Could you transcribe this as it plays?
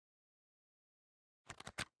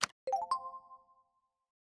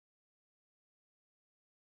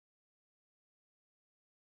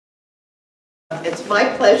It's my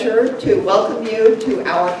pleasure to welcome you to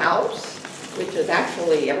our house, which is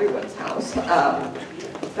actually everyone's house,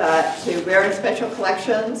 but to Rare and Special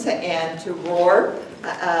Collections and to ROAAR.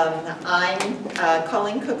 I'm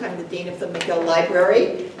Colleen Cook. I'm the Dean of the McGill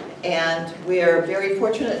Library, and we're very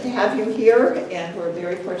fortunate to have you here, and we're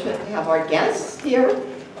very fortunate to have our guests here.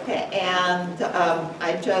 And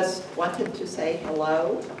I just wanted to say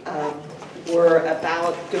hello. We're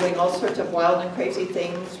about doing all sorts of wild and crazy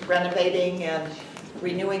things, renovating and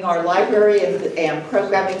renewing our library, and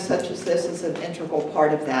programming such as this is an integral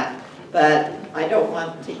part of that. But I don't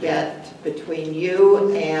want to get between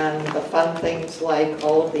you and the fun things like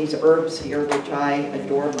all of these herbs here, which I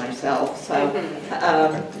adore myself. So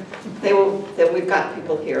we've got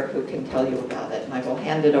people here who can tell you about it, and I will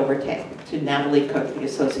hand it over to Natalie Cook, the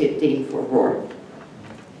Associate Dean for ROAAR.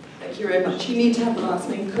 Thank you very much. You need to have the last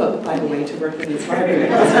name Cook, by the way, to work in this library.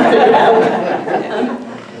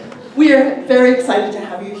 We are very excited to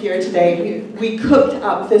have you here today. We cooked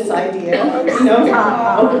up this idea,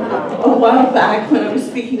 a while back when I was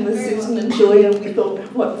speaking with Susan and Julian. We thought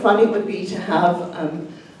what fun it would be to have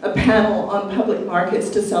a panel on public markets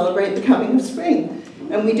to celebrate the coming of spring.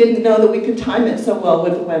 And we didn't know that we could time it so well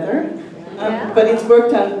with the weather, but it's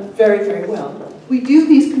worked out very, very well. We do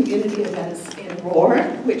these community events in ROAAR,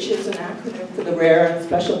 which is an acronym for the Rare and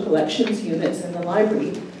Special Collections units in the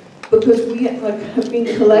library, because we have been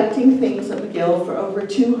collecting things at McGill for over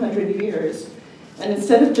 200 years. And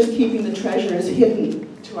instead of just keeping the treasures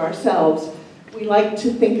hidden to ourselves, we like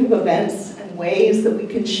to think of events and ways that we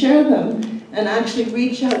can share them and actually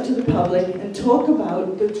reach out to the public and talk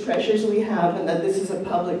about the treasures we have and that this is a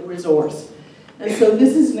public resource. And so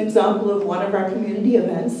this is an example of one of our community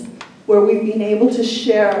events where we've been able to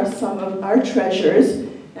share some of our treasures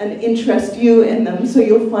and interest you in them. So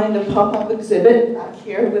you'll find a pop-up exhibit back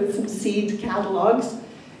here with some seed catalogs.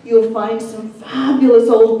 You'll find some fabulous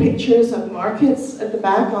old pictures of markets at the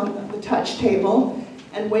back on the touch table.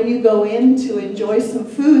 And when you go in to enjoy some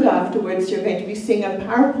food afterwards, you're going to be seeing a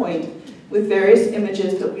PowerPoint with various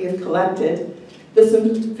images that we have collected. There's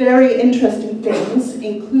some very interesting things,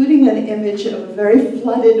 including an image of a very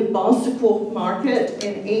flooded bicycle market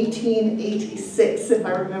in 1886, if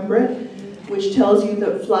I remember it, which tells you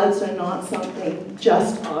that floods are not something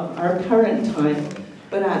just of our current time,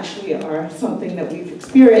 but actually are something that we've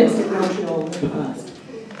experienced in Montreal in the past.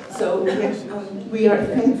 So we are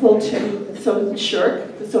thankful to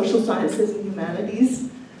SHIRC, the Social Sciences and Humanities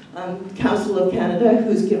Council of Canada,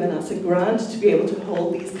 who's given us a grant to be able to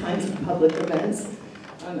hold these kinds of public events.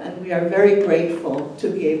 And we are very grateful to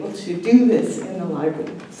be able to do this in the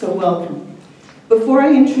library. So welcome. Before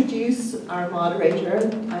I introduce our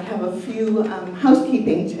moderator, I have a few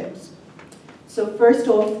housekeeping tips. So first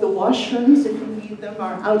off, the washrooms, if you need them,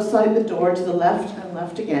 are outside the door to the left and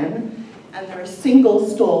left again. And there are single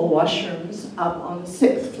stall washrooms up on the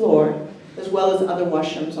 6th floor, as well as other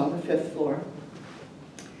washrooms on the 5th floor.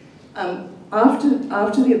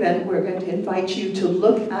 After the event, we're going to invite you to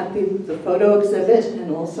look at the photo exhibit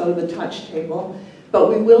and also the touch table. But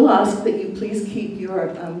we will ask that you please keep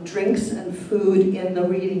your drinks and food in the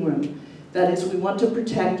reading room. That is, we want to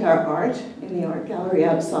protect our art in the art gallery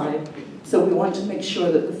outside. So we want to make sure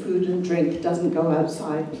that the food and drink doesn't go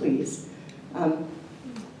outside, please.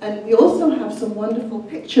 And we also have some wonderful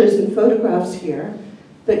pictures and photographs here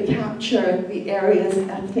that capture the area's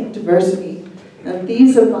ethnic diversity. And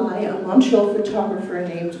these are by a Montreal photographer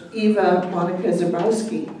named Eva Monica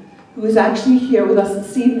Zabrowski, who is actually here with us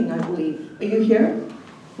this evening, I believe. Are you here?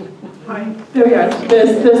 Hi. There we are.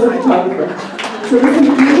 There's the photographer. So there's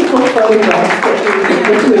some beautiful photographs that we're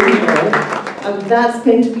able to enjoy. That's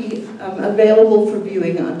going to be available for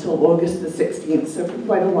viewing until August the 16th, so for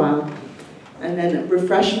quite a while. And then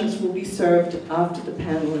refreshments will be served after the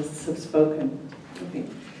panelists have spoken. Okay.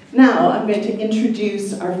 Now I'm going to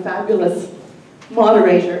introduce our fabulous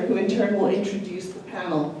moderator, who in turn will introduce the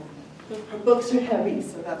panel. Her books are heavy,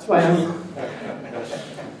 so that's why I'm...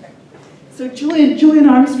 So Julian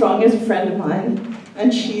Armstrong is a friend of mine,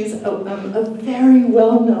 and she's a very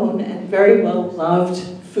well-known and very well-loved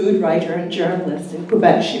food writer and journalist in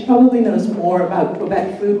Quebec. She probably knows more about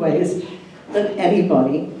Quebec foodways than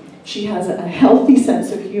anybody. She has a healthy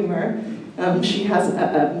sense of humor. She has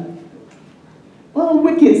a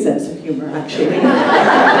wicked sense of humor, actually.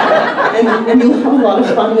 and you'll have a lot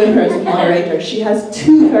of fun with her as a moderator. She has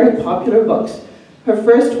 2 very popular books. Her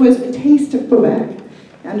first was A Taste of Quebec,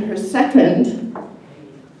 and her second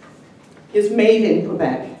is Made in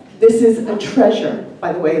Quebec. This is a treasure,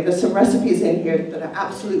 by the way. There's some recipes in here that are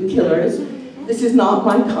absolute killers. This is not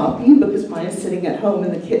my copy, because mine is sitting at home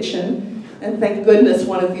in the kitchen. And thank goodness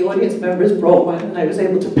one of the audience members brought one, and I was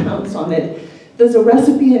able to pounce on it. there's a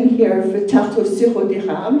recipe in here for tarte au sirop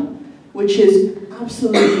d'érable, which is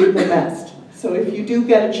absolutely the best. So if you do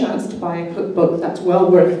get a chance to buy a cookbook, that's well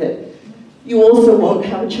worth it. You also won't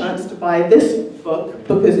have a chance to buy this book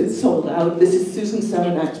because it's sold out. This is Susan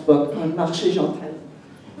Semenak's book on Marché Jean-Talon,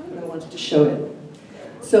 but I wanted to show it.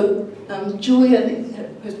 So Julian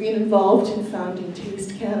has been involved in founding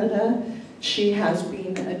Taste Canada. She has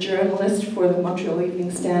been a journalist for the Montreal Evening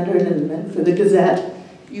Standard and then for the Gazette.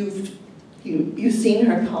 You've seen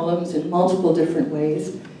her columns in multiple different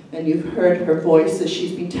ways, and you've heard her voice as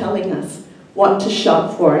she's been telling us what to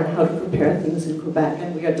shop for and how to prepare things in Quebec,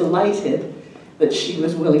 and we are delighted that she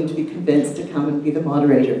was willing to be convinced to come and be the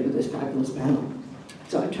moderator for this fabulous panel.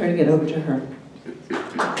 So I'm turning it over to her.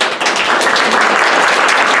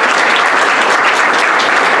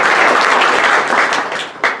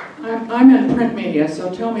 I'm in print media, so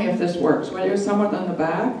tell me if this works. Will you, someone on the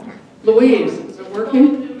back? Louise, is it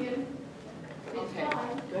working? Okay,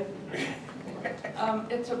 good.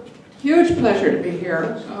 It's a huge pleasure to be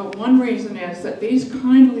here. One reason is that these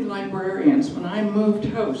kindly librarians, when I moved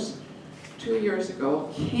house 2 years ago,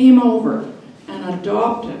 came over and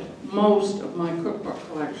adopted most of my cookbook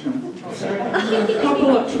collection. A couple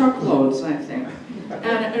of truckloads, I think.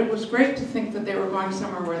 And it was great to think that they were going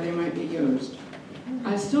somewhere where they might be used.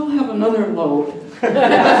 I still have another load.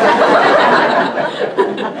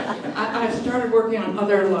 I started working on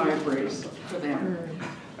other libraries for them.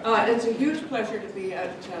 It's a huge pleasure to be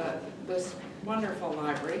at this wonderful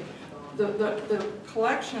library. The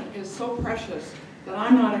collection is so precious that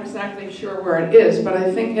I'm not exactly sure where it is, but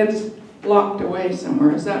I think it's locked away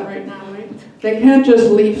somewhere. Is that right, Natalie? They can't just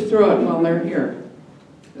leaf through it while they're here.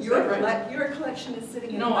 Your collection is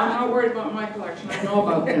sitting in No, I'm not worried about my collection. I know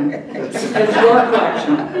about them. It's your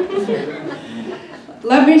collection.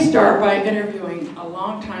 Let me start by interviewing a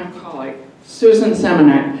longtime colleague, Susan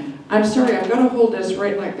Semenak. I'm sorry, I've got to hold this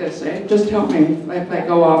right like this. Eh? Just help me if I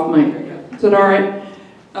go off mic. Is it all right?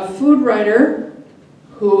 A food writer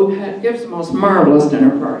who gives the most marvelous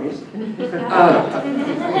dinner parties,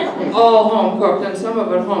 all home cooked and some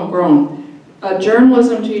of it homegrown. A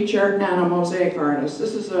journalism teacher and a mosaic artist.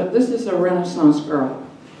 This is a Renaissance girl.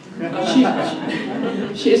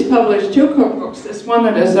 She's published 2 cookbooks. This one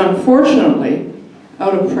that is unfortunately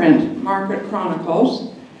out of print, Market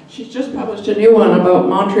Chronicles. She's just published a new one about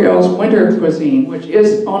Montreal's winter cuisine, which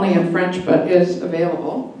is only in French but is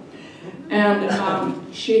available. And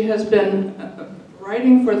she has been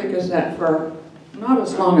writing for the Gazette for not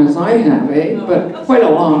as long as I have, but quite a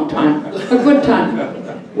long time, a good time.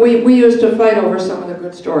 We used to fight over some of the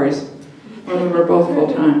good stories when we were both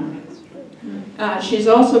full-time. She's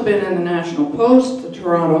also been in the National Post, the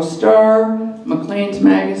Toronto Star, Maclean's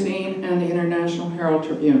Magazine, and the International Herald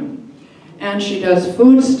Tribune. And she does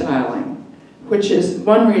food styling, which is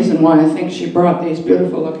one reason why I think she brought these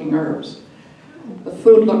beautiful-looking herbs. The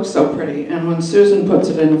food looks so pretty, and when Susan puts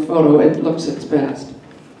it in a photo, it looks its best.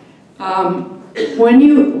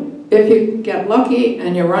 If you get lucky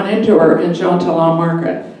and you run into her in Jean-Talon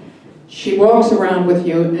Market, she walks around with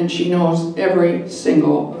you and she knows every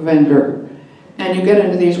single vendor. And you get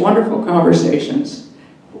into these wonderful conversations.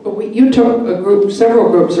 You took several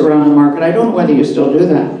groups around the market. I don't know whether you still do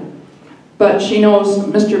that. But she knows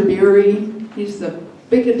Mr. Beery. He's the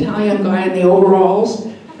big Italian guy in the overalls.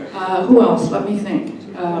 Who else? Let me think.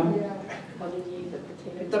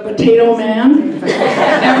 The potato man.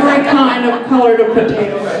 Every kind of colored of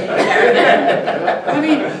potato. I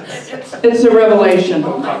mean, it's a revelation.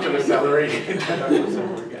 Talk to the celery.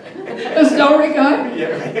 The celery guy?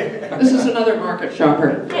 Yeah. This is another market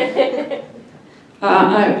shopper.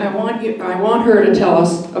 I want her to tell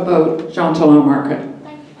us about Jean-Talon Market.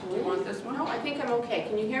 Do you want this one? No, I think I'm okay.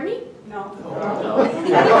 Can you hear me? No.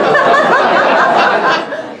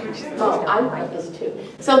 Oh, I like this too.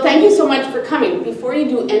 So thank you so much for coming. Before you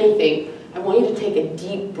do anything, I want you to take a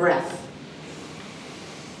deep breath.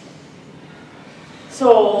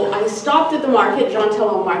 So I stopped at the market,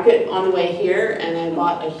 Jean-Talon Market, on the way here, and I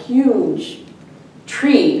bought a huge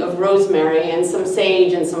tree of rosemary and some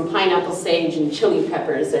sage and some pineapple sage and chili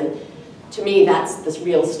peppers. And to me, that's the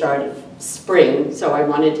real start of spring, so I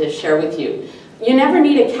wanted to share with you. You never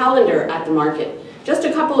need a calendar at the market. Just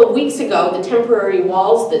a couple of weeks ago, the temporary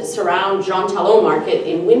walls that surround Jean-Talon Market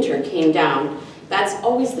in winter came down. That's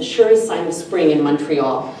always the surest sign of spring in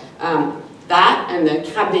Montreal. That and the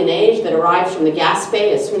crabes de neige that arrives from the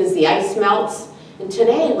Gaspé as soon as the ice melts. And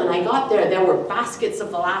today, when I got there, there were baskets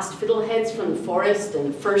of the last fiddleheads from the forest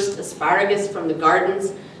and the first asparagus from the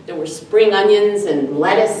gardens. There were spring onions and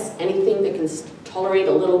lettuce, anything that can tolerate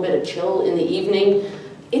a little bit of chill in the evening.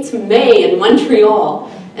 It's May in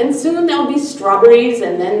Montreal. And soon there'll be strawberries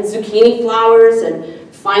and then zucchini flowers and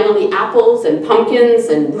finally apples and pumpkins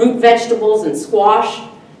and root vegetables and squash.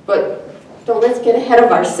 But don't let's get ahead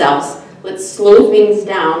of ourselves. Let's slow things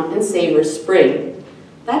down and savor spring.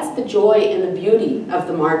 That's the joy and the beauty of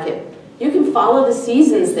the market. You can follow the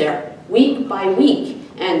seasons there week by week,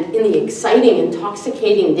 and in the exciting,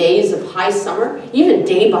 intoxicating days of high summer, even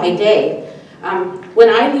day by day. When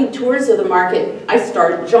I lead tours of the market, I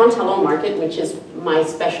start Jean-Talon market, which is my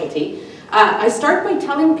specialty. I start by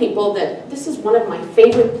telling people that this is one of my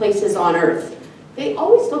favorite places on earth. They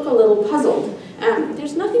always look a little puzzled.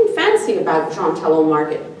 There's nothing fancy about Jean-Talon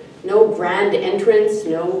market. No grand entrance,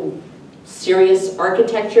 no serious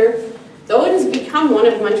architecture. Though it has become one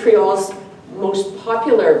of Montreal's most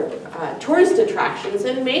popular tourist attractions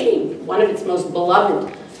and maybe one of its most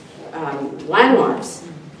beloved landmarks,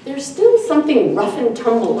 there's still something rough and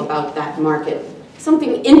tumble about that market,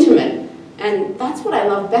 something intimate, and that's what I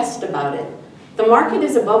love best about it. The market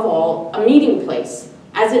is above all a meeting place,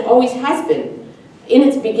 as it always has been. In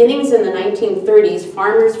its beginnings in the 1930s,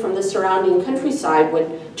 farmers from the surrounding countryside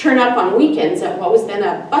would turn up on weekends at what was then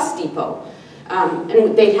a bus depot.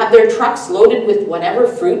 And they'd have their trucks loaded with whatever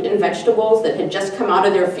fruit and vegetables that had just come out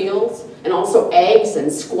of their fields, and also eggs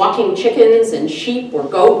and squawking chickens and sheep or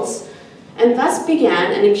goats. And thus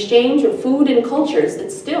began an exchange of food and cultures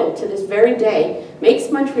that still, to this very day, makes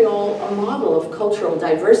Montreal a model of cultural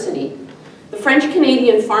diversity. The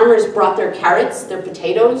French-Canadian farmers brought their carrots, their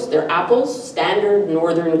potatoes, their apples, standard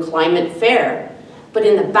northern climate fare. But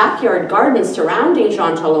in the backyard gardens surrounding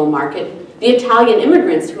Jean-Talon market, the Italian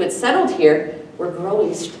immigrants who had settled here were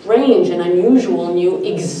growing strange and unusual new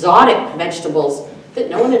exotic vegetables that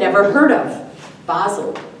no one had ever heard of.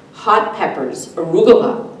 Basil, hot peppers,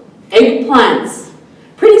 arugula, eggplants.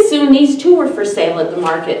 Pretty soon these too were for sale at the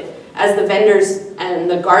market as the vendors and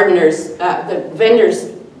the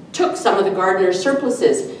vendors took some of the gardeners'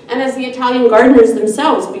 surpluses and as the Italian gardeners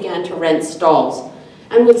themselves began to rent stalls.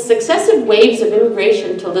 And with successive waves of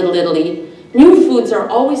immigration to Little Italy, new foods are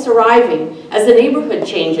always arriving as the neighborhood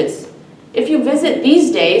changes. If you visit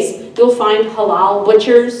these days, you'll find halal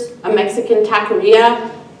butchers, a Mexican taqueria,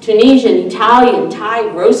 Tunisian, Italian, Thai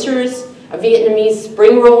grocers, a Vietnamese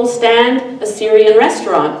spring roll stand, a Syrian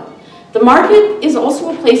restaurant. The market is also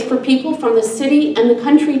a place for people from the city and the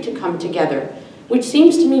country to come together, which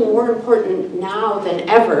seems to me more important now than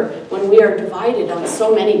ever when we are divided on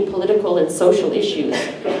so many political and social issues.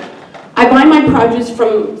 I buy my produce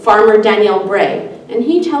from farmer Daniel Bray, and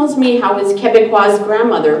he tells me how his Quebecoise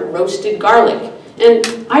grandmother roasted garlic,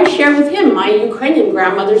 and I share with him my Ukrainian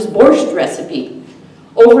grandmother's borscht recipe.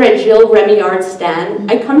 Over at Gilles Rémillard's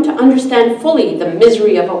stand, I come to understand fully the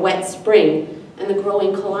misery of a wet spring and the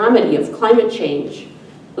growing calamity of climate change.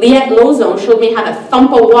 Liette Lozon showed me how to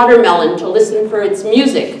thump a watermelon to listen for its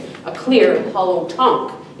music. A clear, hollow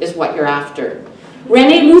tonk is what you're after.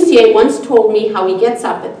 René Lucier once told me how he gets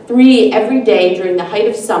up at 3 every day during the height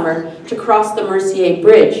of summer to cross the Mercier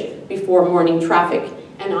Bridge before morning traffic,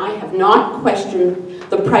 and I have not questioned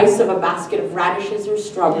the price of a basket of radishes or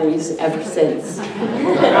strawberries ever since.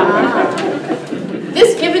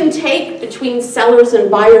 This give and take between sellers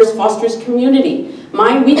and buyers fosters community.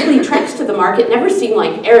 My weekly treks to the market never seem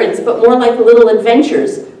like errands, but more like little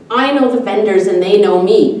adventures. I know the vendors and they know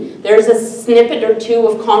me. There's a snippet or two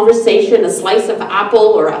of conversation, a slice of apple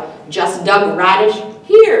or a just dug radish.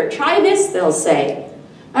 Here, try this, they'll say.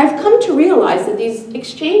 I've come to realize that these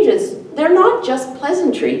exchanges, they're not just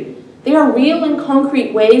pleasantry. They are real and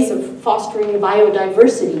concrete ways of fostering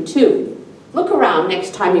biodiversity too. Look around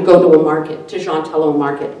next time you go to a market, to Jean-Talon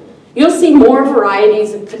market. You'll see more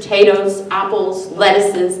varieties of potatoes, apples,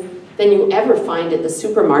 lettuces than you ever find at the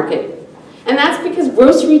supermarket. And that's because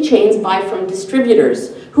grocery chains buy from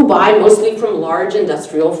distributors who buy mostly from large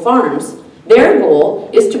industrial farms. Their goal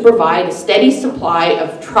is to provide a steady supply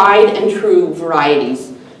of tried and true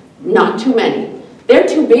varieties. Not too many. They're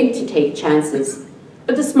too big to take chances.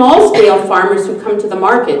 But the small-scale farmers who come to the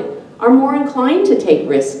market are more inclined to take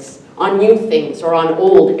risks on new things or on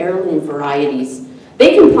old heirloom varieties.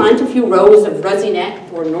 They can plant a few rows of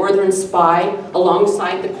Rosinette or Northern Spy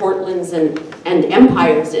alongside the Cortlands and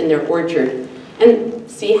Empires in their orchard and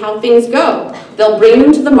see how things go. They'll bring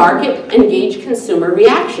them to the market and gauge consumer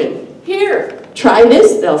reaction. Here, try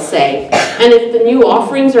this, they'll say. And if the new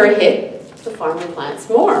offerings are a hit, the farmer plants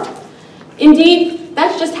more. Indeed,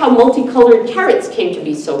 that's just how multicolored carrots came to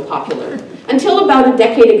be so popular. Until about a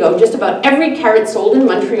decade ago, just about every carrot sold in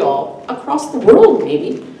Montreal, across the world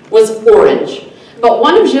maybe, was orange. But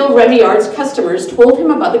one of Gilles Rémillard's customers told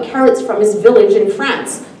him about the carrots from his village in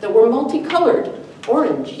France that were multicolored,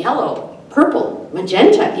 orange, yellow, purple,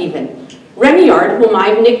 magenta even. Remillard, whom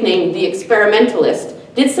I've nicknamed the experimentalist,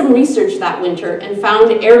 did some research that winter and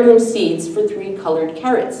found heirloom seeds for 3 colored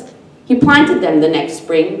carrots. He planted them the next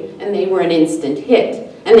spring, and they were an instant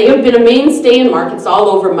hit. And they have been a mainstay in markets all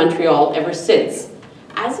over Montreal ever since.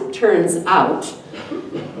 As it turns out,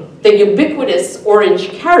 the ubiquitous orange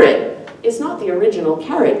carrot is not the original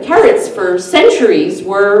carrot. Carrots for centuries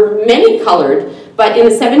were many-colored, but in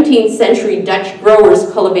the 17th century, Dutch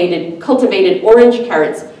growers cultivated orange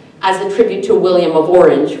carrots as a tribute to William of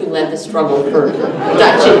Orange, who led the struggle for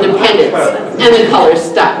Dutch independence, and the color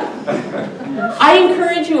stuck. I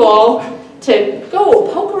encourage you all to go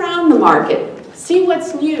poke around the market, see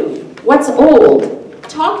what's new, what's old,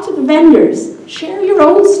 talk to the vendors, share your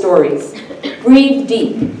own stories, breathe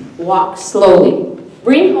deep, walk slowly,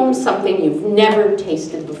 bring home something you've never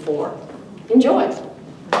tasted before. Enjoy.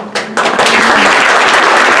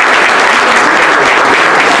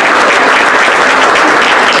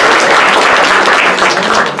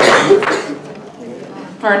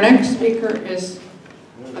 Our next speaker is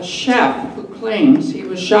a chef who claims he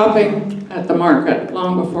was shopping at the market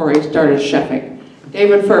long before he started chefing,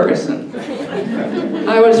 David Ferguson.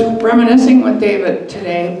 I was reminiscing with David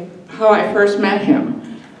today how I first met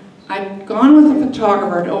him. I'd gone with a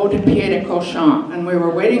photographer to Épices and we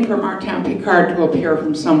were waiting for Martin Picard to appear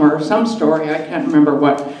from somewhere, some story, I can't remember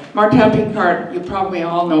what. Martin Picard, you probably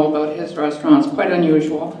all know about his restaurants, quite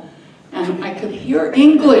unusual. And I could hear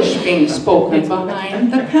English being spoken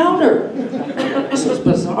behind the counter. This was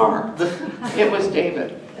bizarre. It was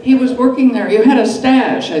David. He was working there. You had a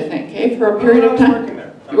stash, I think, eh, for a period of time?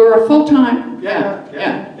 You were a full-time? Yeah.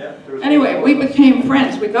 Anyway, we became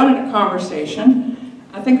friends. We got into conversation.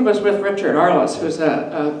 I think it was with Richard Arliss, who's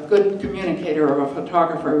a good communicator of a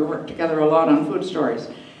photographer. We worked together a lot on food stories.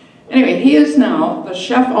 Anyway, he is now the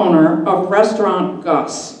chef owner of Restaurant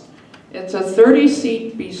Gus. It's a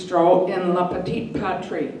 30-seat bistro in La Petite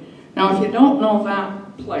Patrie. Now, if you don't know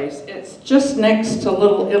that place, it's just next to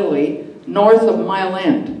Little Italy, north of Mile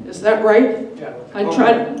End. Is that right? Yeah. I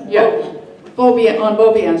tried, yeah. On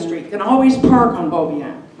Beaubien Street. You can always park on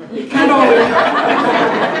Beaubien. You can't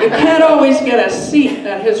always get a seat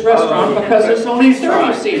at his restaurant because there's only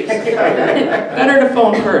 30 seats. Better to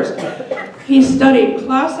phone first. He studied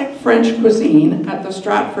classic French cuisine at the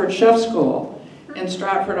Stratford Chef School in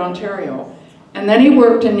Stratford, Ontario. And then he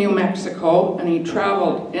worked in New Mexico, and he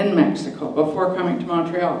traveled in Mexico before coming to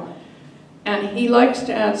Montreal. And he likes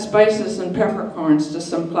to add spices and peppercorns to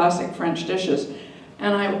some classic French dishes.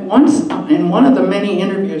 And I once, in one of the many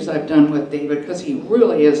interviews I've done with David, because he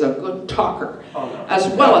really is a good talker, as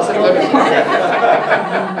well as a good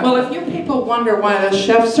cook. Well, if you people wonder why the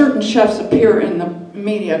certain chefs appear in the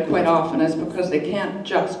media quite often, is because they can't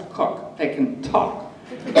just cook, they can talk.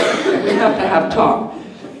 We have to have talk.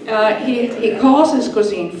 He calls his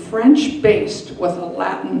cuisine French-based with a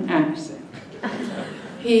Latin accent.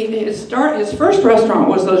 His first restaurant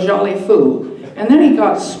was the Jolly Fou, and then he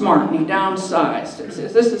got smart and he downsized.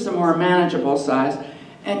 This is a more manageable size.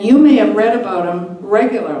 And you may have read about him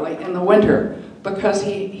regularly in the winter because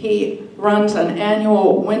he runs an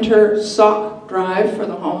annual winter sock drive for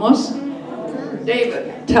the homeless.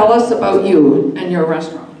 David, tell us about you and your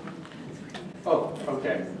restaurant. Oh,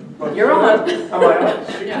 okay. Well, You're on. Am I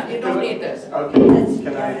on? Yeah, you don't need this. Okay.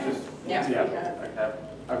 Can I just? Yeah. Okay.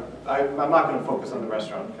 I'm not going to focus on the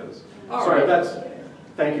restaurant because. All Sorry, right. that's.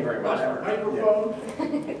 Thank you very much. Microphone.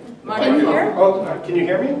 Can you hear? Oh, can you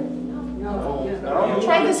hear me? No. No.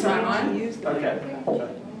 Try this one. Okay.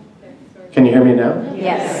 Can you hear me now?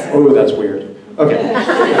 Yes. Oh, that's weird. Okay.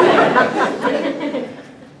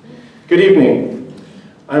 Good evening.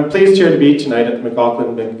 I'm pleased here to be tonight at the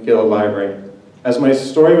McGill Library, as my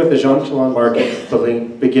story with the Jean-Talon market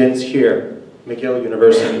begins here, McGill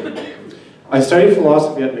University. I studied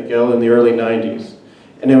philosophy at McGill in the early 90s,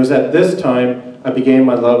 and it was at this time I began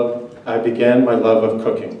my love of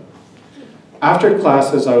cooking. After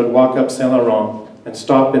classes, I would walk up Saint Laurent and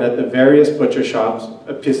stop in at the various butcher shops,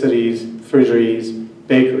 épiceries, fruiteries,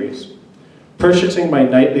 bakeries, purchasing my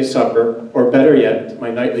nightly supper, or better yet, my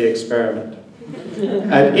nightly experiment.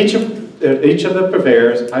 At each of the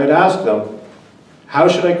purveyors, I would ask them, how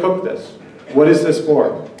should I cook this? What is this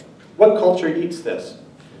for? What culture eats this?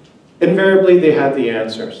 Invariably, they had the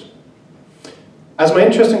answers. As my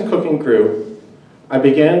interest in cooking grew, I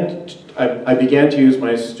began to use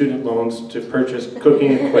my student loans to purchase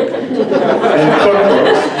cooking equipment and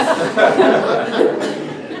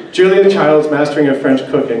cookbooks. Julian Child's Mastering of French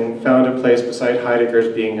Cooking found a place beside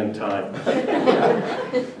Heidegger's Being in Time.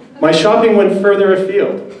 My shopping went further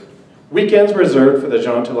afield. Weekends reserved for the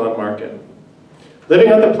Jean-Talon market.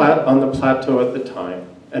 Living on the plateau at the time,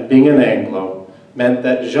 and being an Anglo, meant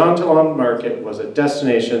that Jean-Talon Market was a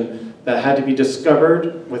destination that had to be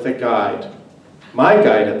discovered with a guide. My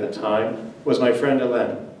guide at the time was my friend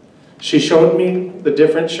Owen. She showed me the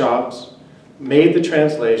different shops, made the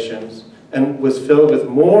translations, and was filled with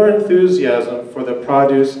more enthusiasm for the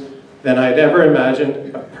produce than I'd ever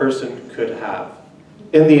imagined a person could have.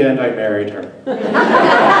 In the end, I married her.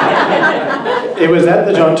 It was at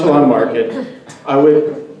the Jean-Talon Market I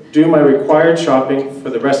would do my required shopping for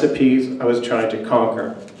the recipes I was trying to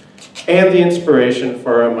conquer, and the inspiration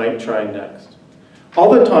for what I might try next.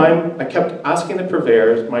 All the time, I kept asking the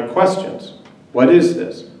purveyors my questions. What is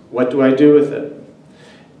this? What do I do with it?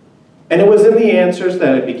 And it was in the answers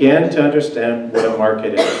that I began to understand what a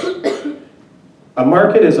market is. A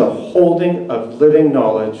market is a holding of living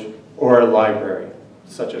knowledge or a library,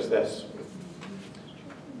 such as this.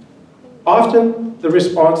 Often, the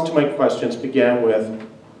response to my questions began with,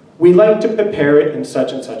 "We like to prepare it in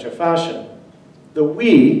such and such a fashion." The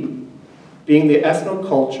 "we" being the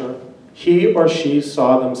ethnoculture he or she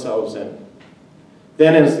saw themselves in.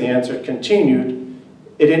 Then, as the answer continued,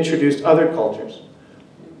 it introduced other cultures.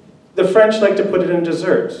 The French like to put it in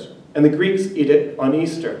desserts, and the Greeks eat it on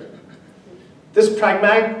Easter. This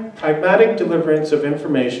pragmatic deliverance of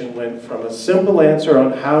information went from a simple answer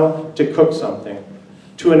on how to cook something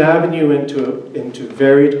to an avenue into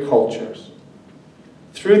varied cultures.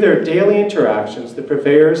 Through their daily interactions, the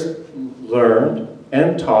purveyors learned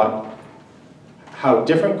and taught how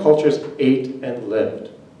different cultures ate and lived.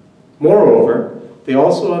 Moreover, they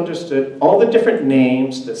also understood all the different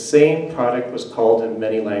names the same product was called in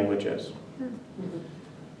many languages.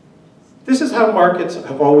 This is how markets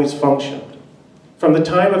have always functioned. From the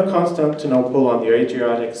time of Constantinople on the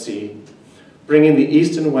Adriatic Sea, bringing the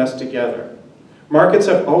East and West together, markets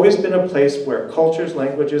have always been a place where cultures,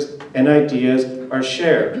 languages, and ideas are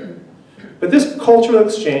shared. But this cultural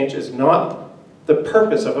exchange is not the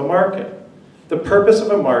purpose of a market. The purpose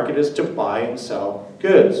of a market is to buy and sell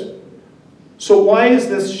goods. So why is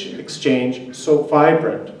this exchange so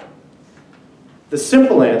vibrant? The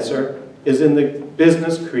simple answer is in the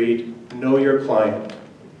business creed, know your client.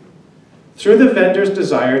 Through the vendor's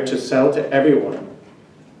desire to sell to everyone,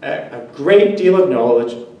 a great deal of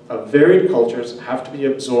knowledge of varied cultures have to be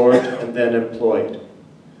absorbed and then employed.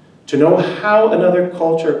 To know how another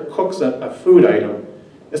culture cooks a food item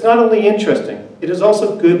is not only interesting, it is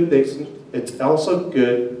also good business, it's also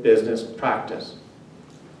good business practice.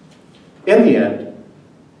 In the end,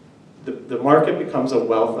 the market becomes a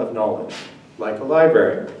wealth of knowledge, like a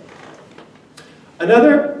library.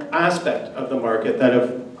 Another aspect of the market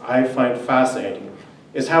that I find fascinating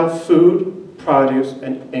is how food, produce,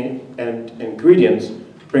 and ingredients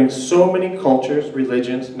bring so many cultures,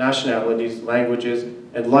 religions, nationalities, languages,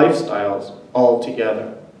 and lifestyles all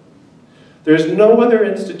together. There is no other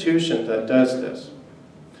institution that does this.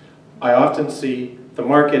 I often see the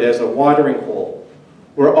market as a watering hole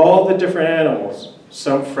where all the different animals,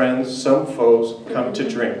 some friends, some foes, come to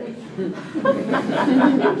drink.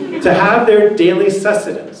 To have their daily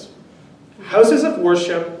sustenance. Houses of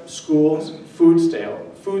worship, schools, food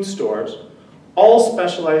stores, all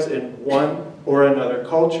specialize in one or another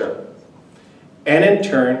culture, and in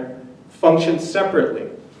turn, function separately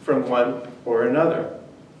from one or another.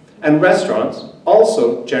 And restaurants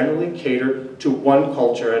also generally cater to one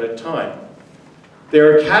culture at a time. They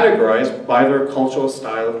are categorized by their cultural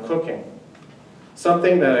style of cooking.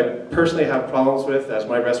 Something that I personally have problems with, as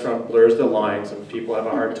my restaurant blurs the lines and people have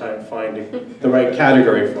a hard time finding the right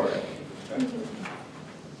category for it.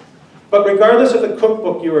 But regardless of the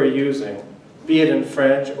cookbook you are using, be it in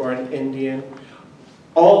French or in Indian,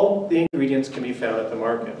 all the ingredients can be found at the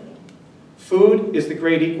market. Food is the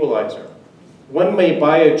great equalizer. One may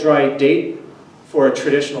buy a dry date for a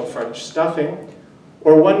traditional French stuffing,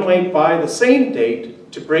 or one might buy the same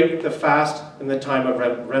date to break the fast in the time of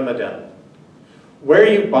Ramadan. Where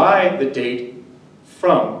you buy the date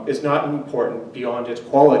from is not important beyond its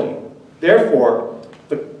quality. Therefore,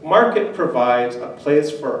 the market provides a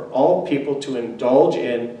place for all people to indulge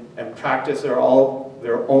in and practice their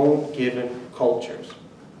own given cultures.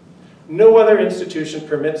 No other institution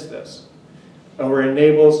permits this, or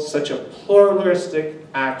enables such a pluralistic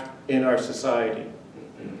act in our society.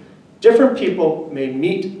 Different people may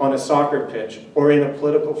meet on a soccer pitch or in a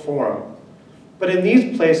political forum, but in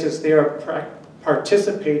these places they are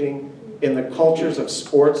participating in the cultures of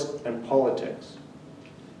sports and politics.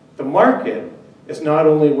 The market is not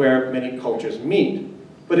only where many cultures meet,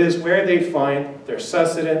 but is where they find their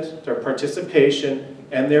sustenance, their participation,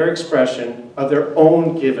 and their expression of their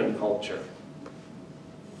own given culture.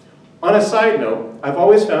 On a side note, I've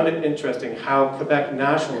always found it interesting how Quebec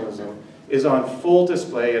nationalism is on full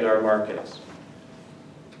display at our markets.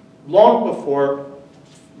 long before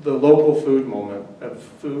the local food movement,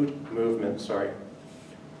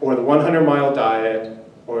 or the 100-mile diet,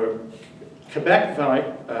 or Quebec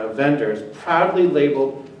vendors proudly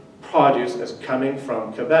labeled produce as coming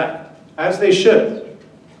from Quebec, as they should.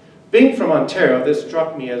 Being from Ontario, this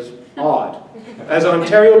struck me as odd, as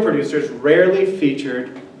Ontario producers rarely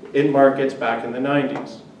featured in markets back in the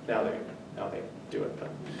 90s. Now they do it,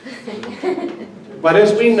 but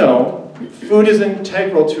as we know, food is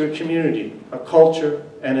integral to a community, a culture,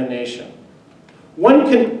 and a nation. One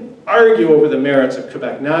can argue over the merits of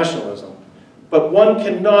Quebec nationalism, but one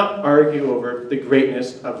cannot argue over the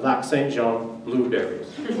greatness of Lac Saint-Jean blueberries.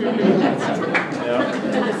 Yeah.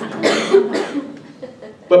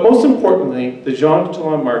 But most importantly, the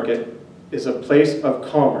Jean-Talon market is a place of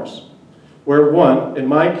commerce, where one, in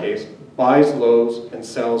my case, buys lows and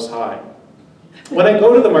sells high. When I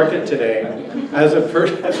go to the market today, as a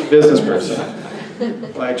business person,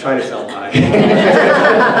 well, I try to sell high.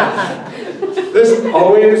 This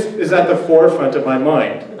always is at the forefront of my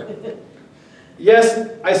mind. Yes,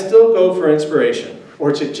 I still go for inspiration,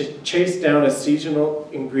 or to chase down a seasonal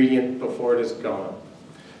ingredient before it is gone.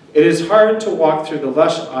 It is hard to walk through the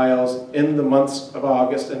lush aisles in the months of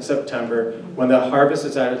August and September when the harvest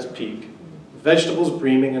is at its peak, vegetables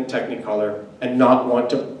breaming in technicolor, and not want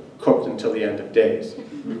to cook until the end of days.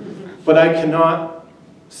 But I cannot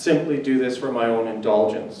simply do this for my own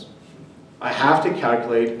indulgence. I have to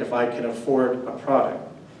calculate if I can afford a product.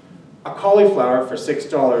 A cauliflower for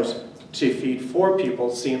 $6 to feed 4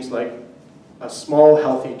 people seems like a small,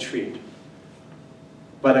 healthy treat.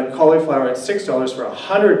 But a cauliflower at $6 for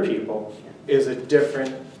 100 people is a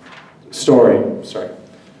different story. Sorry.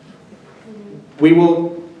 We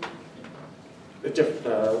will... did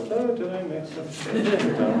I mess up?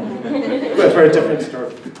 But for a different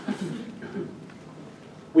story.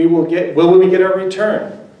 Will we get our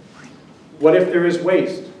return? What if there is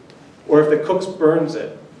waste? Or if the cook burns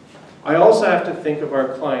it? I also have to think of our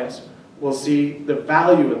clients will see the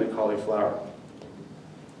value in the cauliflower.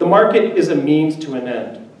 The market is a means to an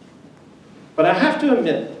end. But I have to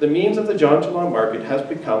admit, the means of the Jean-Talon market has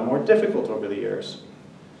become more difficult over the years.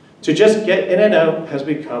 To just get in and out has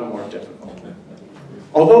become more difficult.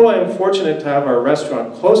 Although I am fortunate to have our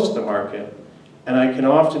restaurant close to the market, and I can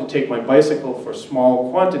often take my bicycle for small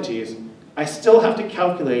quantities, I still have to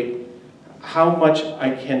calculate how much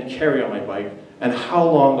I can carry on my bike and how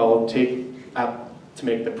long I'll take to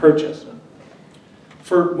make the purchase.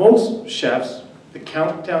 For most chefs, the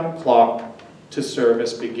countdown clock to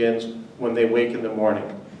service begins when they wake in the morning.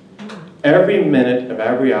 Every minute of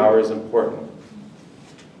every hour is important.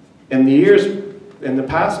 In the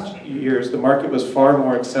past years, the market was far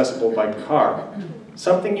more accessible by car,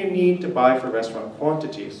 something you need to buy for restaurant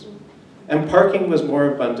quantities. And parking was more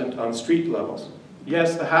abundant on street levels.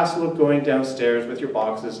 Yes, the hassle of going downstairs with your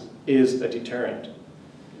boxes is a deterrent.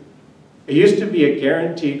 It used to be a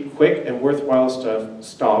guaranteed quick and worthwhile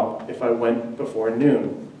stop if I went before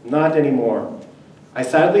noon. Not anymore. I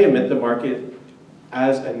sadly see the market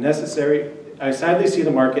as a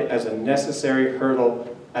necessary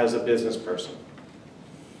hurdle as a business person.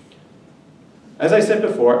 As I said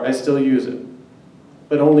before, I still use it,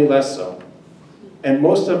 but only less so. And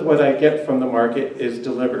most of what I get from the market is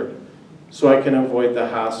delivered, so I can avoid the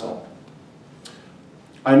hassle.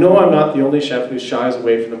 I know I'm not the only chef who shies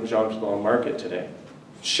away from the Jean-Talon market today.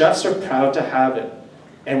 Chefs are proud to have it,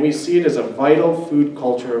 and we see it as a vital food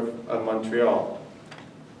culture of Montreal.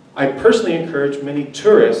 I personally encourage many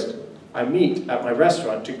tourists I meet at my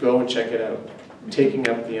restaurant to go and check it out, taking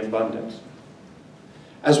up the abundance.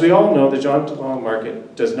 As we all know, the Jean-Talon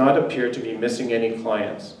market does not appear to be missing any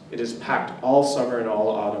clients. It is packed all summer and all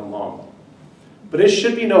autumn long. But it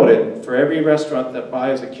should be noted, for every restaurant that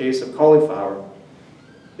buys a case of cauliflower,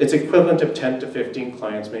 it's equivalent of 10 to 15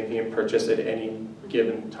 clients making a purchase at any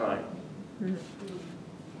given time.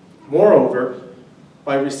 Moreover,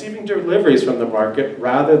 by receiving deliveries from the market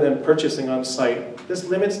rather than purchasing on site, this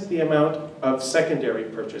limits the amount of secondary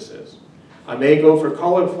purchases. I may go for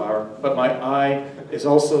cauliflower, but my eye is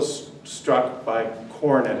also struck by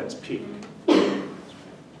corn at its peak.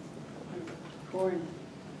 Corn.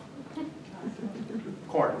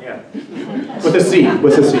 Corn, yeah. With a C,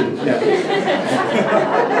 yeah.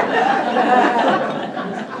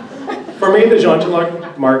 For me, the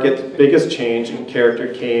Jean-Talon market's biggest change in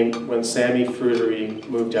character came when Sammy Fruiterie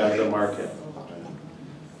moved out of the market.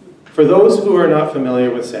 For those who are not familiar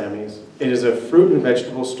with Sammy's, it is a fruit and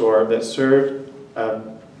vegetable store that served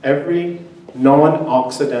every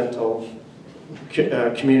non-Occidental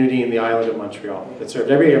community in the island of Montreal. It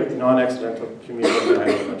served every non-Occidental community in the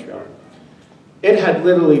island of Montreal. It had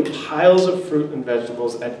literally piles of fruit and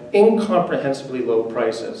vegetables at incomprehensibly low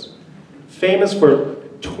prices. Famous for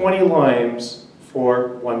 20 limes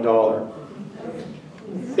for $1.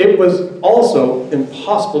 It was also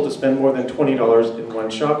impossible to spend more than $20 in one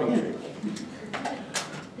shopping trip.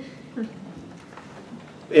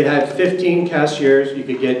 It had 15 cashiers. You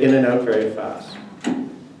could get in and out very fast.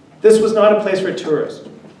 This was not a place for tourists,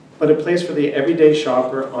 but a place for the everyday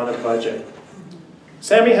shopper on a budget.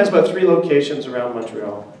 Sammy has about 3 locations around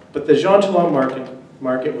Montreal, but the Jean-Talon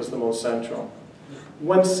market was the most central.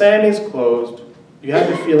 When Sammy's closed, you had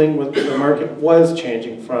the feeling that the market was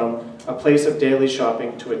changing from a place of daily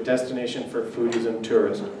shopping to a destination for foodies and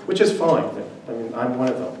tourists, which is fine. I mean, I'm one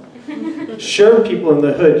of them. Sure, people in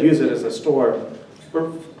the hood use it as a store,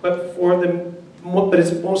 but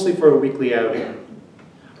it's mostly for a weekly outing.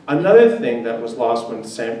 Another thing that was lost when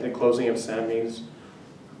the closing of Sammy's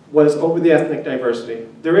was over the ethnic diversity.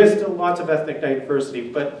 There is still lots of ethnic diversity,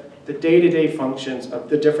 but the day-to-day functions of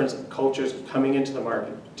the different cultures coming into the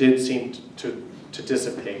market did seem to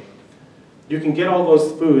dissipate. You can get all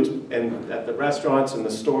those foods at the restaurants and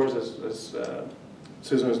the stores, as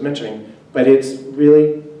Susan was mentioning, but it's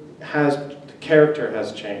really the character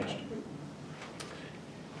has changed.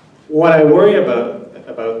 What I worry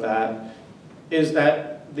about that is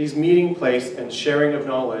that these meeting place and sharing of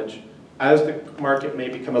knowledge, as the market may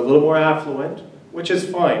become a little more affluent, which is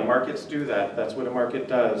fine, markets do that, that's what a market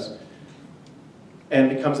does, and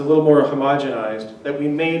becomes a little more homogenized, that we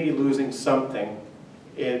may be losing something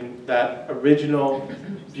in that original,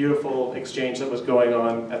 beautiful exchange that was going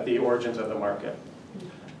on at the origins of the market.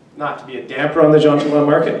 Not to be a damper on the Jean-Talon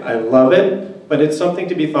market, I love it, but it's something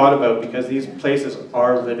to be thought about because these places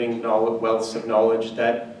are living wealths of knowledge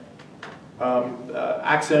that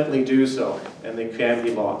accidentally do so, and they can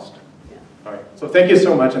be lost. All right, so thank you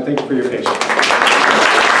so much, and thank you for your patience.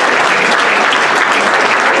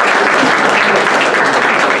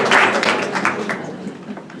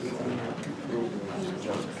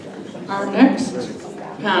 Our next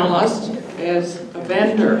panelist is a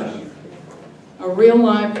vendor, a real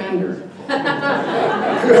live vendor.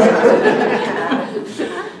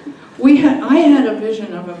 I had a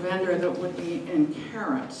vision of a vendor that would be in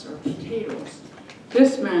carrots or potatoes.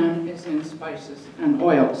 This man is in spices and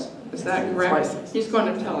oils. Is that correct? Spices. He's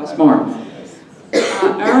going to tell us more.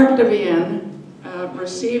 Arik DeVienne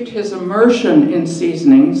received his immersion in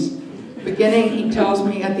seasonings, beginning, he tells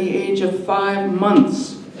me, at the age of 5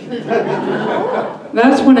 months.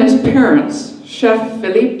 That's when his parents, Chef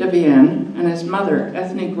Philippe DeVienne and his mother,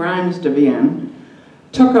 Ethne Grimes DeVienne,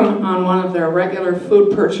 took him on one of their regular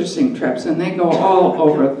food purchasing trips, and they go all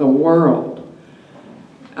over the world.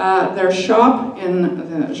 Their shop in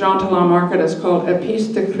the Jean-Talon market is called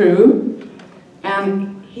Épices de Cru,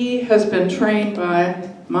 and he has been trained by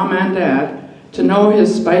Mom and Dad to know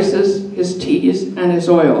his spices, his teas, and his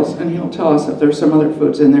oils, and he'll tell us if there's some other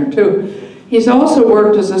foods in there too. He's also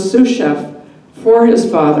worked as a sous chef for his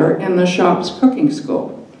father in the shop's cooking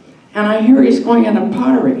school. And I hear he's going into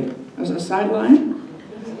pottery as a sideline.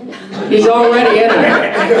 He's already in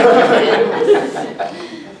it.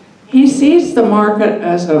 He sees the market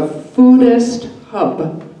as a foodist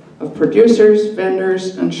hub of producers,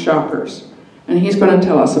 vendors, and shoppers. And he's going to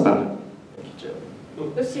tell us about it.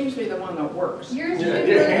 This seems to be the one that works. Yours should work.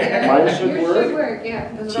 Mine should Yours work. should work,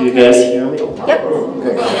 yeah. Do you guys hear me? Yep. Well,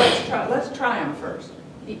 let's try him first.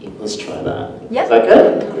 Let's try that. Yep. Is that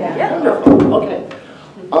good? Yeah. Wonderful. Okay.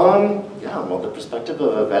 Yeah, well, the perspective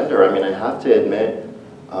of a vendor, I mean, I have to admit,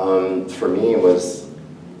 for me, it was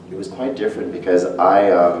quite different because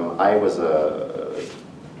I was a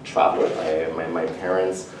traveler. My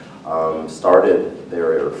parents started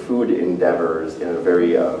their food endeavors in a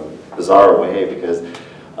very bizarre way because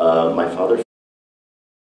my father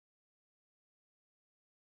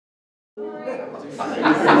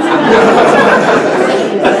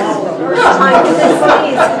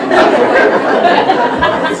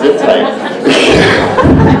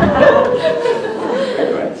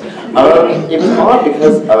it was odd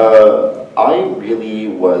because I really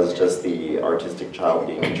was just the artistic child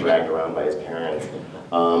being dragged around by his parents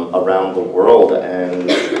around the world, and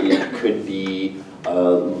it could be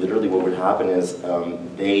literally what would happen is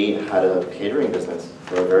they had a catering business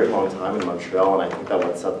for a very long time in Montreal, and I think that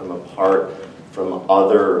what set them apart from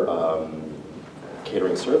other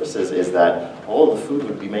catering services is that all of the food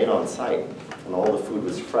would be made on site, and all the food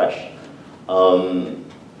was fresh.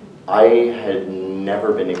 I had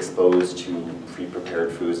never been exposed to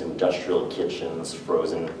pre-prepared foods, industrial kitchens,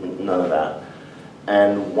 frozen, none of that.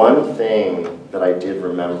 And one thing that I did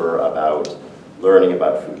remember about learning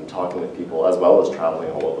about food and talking with people, as well as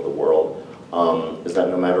traveling all over the world, is that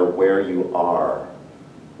no matter where you are,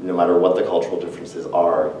 no matter what the cultural differences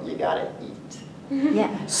are, you gotta eat.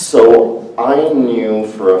 Yeah. So I knew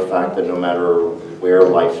for a fact that no matter where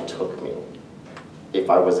life took me, if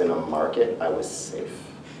I was in a market, I was safe.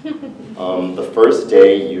 The first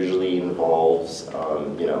day usually involves,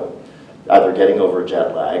 you know, either getting over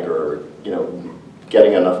jet lag or, you know,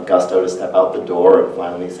 getting enough gusto to step out the door and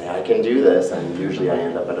finally say, I can do this. And usually I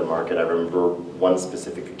end up at a market. I remember one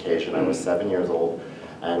specific occasion. I was 7 years old,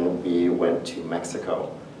 and we went to Mexico.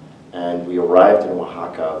 And we arrived in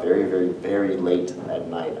Oaxaca very, very, very late at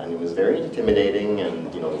night. And it was very intimidating,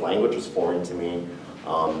 and, you know, the language was foreign to me.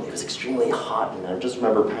 It was extremely hot, and I just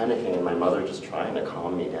remember panicking, and my mother just trying to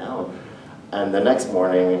calm me down. And the next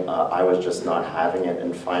morning, I was just not having it,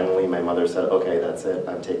 and finally my mother said, okay, that's it,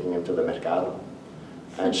 I'm taking him to the Mercado.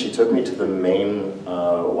 And she took me to the main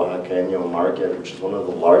Oaxaqueño market, which is one of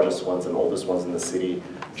the largest ones and oldest ones in the city,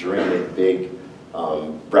 during the big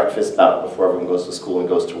breakfast bout before everyone goes to school and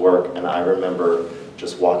goes to work. And I remember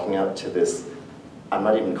just walking up to this, I'm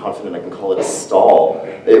not even confident I can call it a stall.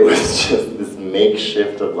 It was just this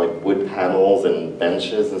makeshift of like wood panels and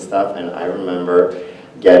benches and stuff. And I remember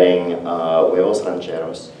getting huevos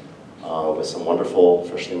rancheros with some wonderful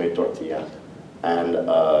freshly made tortilla and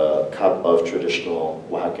a cup of traditional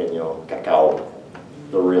Oaxaqueño cacao,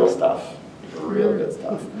 the real stuff, the real good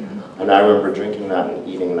stuff. And I remember drinking that and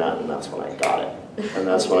eating that, and that's when I got it. And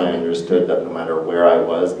that's when I understood that no matter where I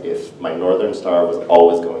was, if my Northern Star was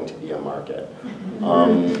always going to be a market.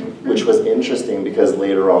 Which was interesting because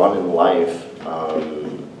later on in life,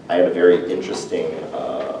 I had a very interesting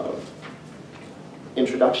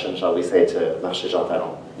introduction, shall we say, to Marché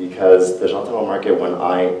Jean-Talon. Because the Jean-Talon market, when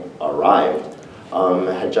I arrived,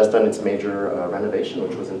 had just done its major renovation,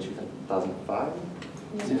 which was in 2005?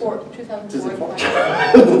 2004.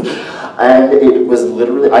 And it was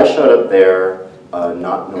literally, I showed up there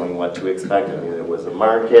not knowing what to expect. I knew it was a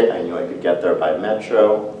market, I knew I could get there by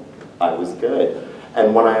metro, I was good.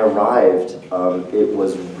 And when I arrived, it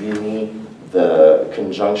was really the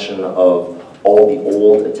conjunction of all the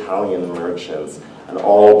old Italian merchants and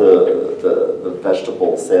all the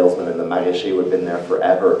vegetable salesmen and the marché who had been there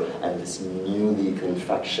forever, and this newly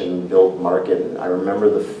confection-built market. And I remember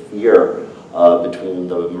the fear between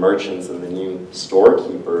the merchants and the new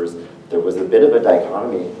storekeepers. There was a bit of a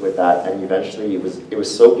dichotomy with that, and eventually it was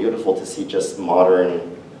so beautiful to see just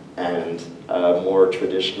modern and more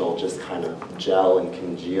traditional just kind of gel and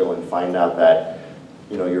congeal and find out that,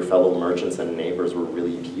 you know, your fellow merchants and neighbors were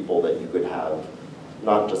really people that you could have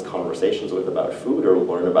not just conversations with about food or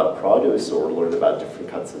learn about produce or learn about different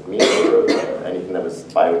cuts of meat or anything that was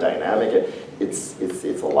biodynamic. It's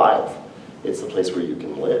alive. It's a place where you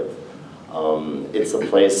can live. It's a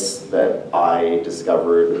place that I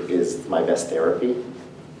discovered is my best therapy.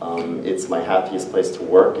 It's my happiest place to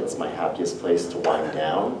work. It's my happiest place to wind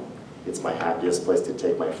down. It's my happiest place to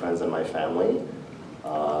take my friends and my family.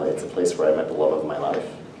 It's a place where I met the love of my life.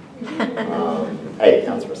 Hey, it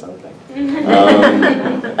counts for something.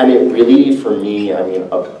 And it really, for me, I mean,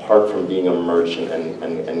 apart from being a merchant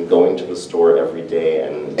and going to the store every day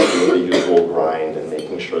and doing the usual grind and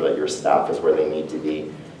making sure that your staff is where they need to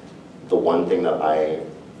be, the one thing that I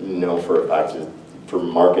know for a fact is, for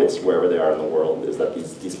markets wherever they are in the world, is that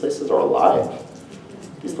these places are alive.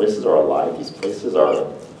 These places are alive. These places are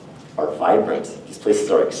vibrant. These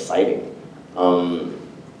places are exciting.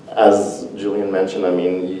 As Julian mentioned, I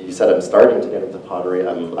mean, you said I'm starting to get into pottery.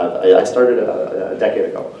 I started a decade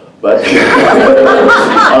ago, but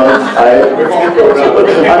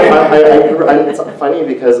it's funny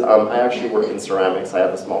because I actually work in ceramics. I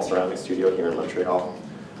have a small ceramic studio here in Montreal,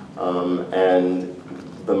 and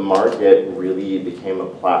the market really became a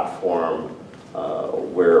platform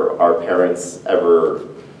where our parents, ever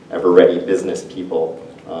ready business people,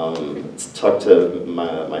 talked to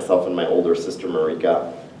myself and my older sister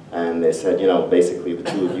Marika. And they said, you know, basically the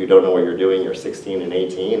two of you don't know what you're doing. You're 16 and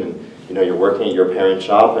 18, and you know, you're working at your parents'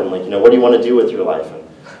 shop, and like, you know, what do you want to do with your life?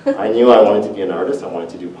 And I knew I wanted to be an artist. I wanted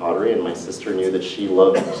to do pottery, and my sister knew that she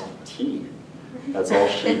loved tea. That's all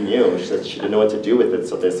she knew. She said she didn't know what to do with it,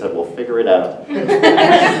 so they said, well, figure it out.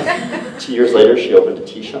 2 years later, she opened a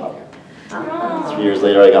tea shop. 3 years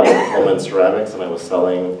later, I got my diploma in ceramics, and I was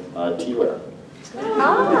selling teaware.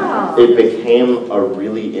 Oh. It became a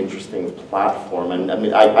really interesting platform, and I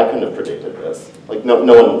mean, I couldn't have predicted this. Like, no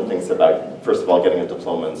one thinks about, first of all, getting a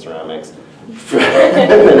diploma in ceramics, and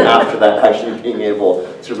then after that, actually being able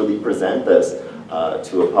to really present this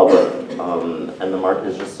to a public. And the market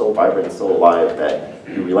is just so vibrant and so alive that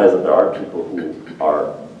you realize that there are people who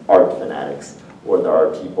are art fanatics, or there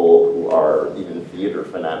are people who are even theater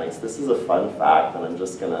fanatics. This is a fun fact, and I'm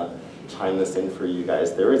just gonna chime this in for you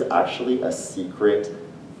guys. There is actually a secret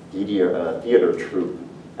theater troupe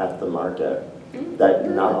at the market that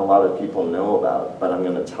not a lot of people know about, but I'm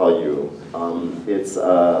going to tell you. It's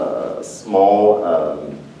a small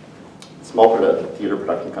theater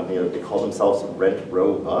production company. They call themselves Rent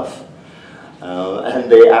Row Buff. And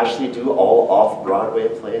they actually do all off-Broadway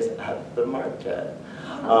plays at the market.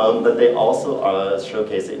 But they also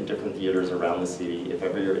showcase it in different theaters around the city. If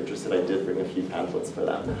ever you're interested, I did bring a few pamphlets for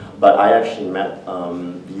them. But I actually met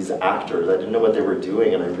these actors. I didn't know what they were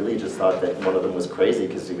doing, and I really just thought that one of them was crazy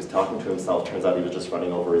because he was talking to himself. Turns out he was just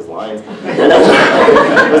running over his lines. And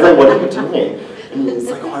I was like, what are you doing? And he's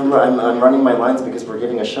like, oh, I'm running my lines because we're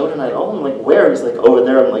giving a show tonight. Oh, I'm like, where? He's like, over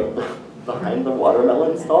there. I'm like, behind the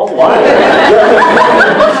watermelon stall? Why?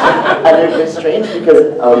 And it was strange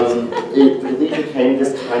because it really became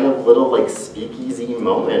this kind of little like speakeasy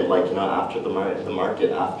moment, like, you know, after the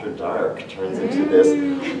market after dark turns into this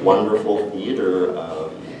wonderful theater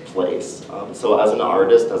place. So as an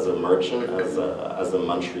artist, as a merchant, as a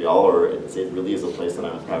Montrealer, it really is a place that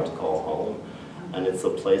I'm proud to call home. And it's a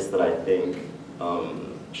place that I think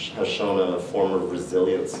has shown a form of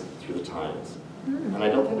resilience through the times. And I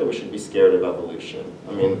don't think that we should be scared of evolution.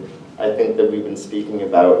 I mean, I think that we've been speaking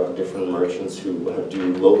about different merchants who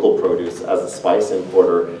do local produce as a spice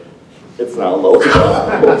importer. It's not local.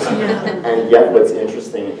 And yet what's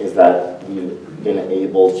interesting is that we've been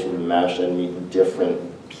able to mesh and meet different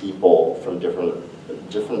people from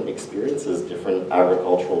different experiences, different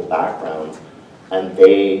agricultural backgrounds, and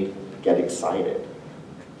they get excited.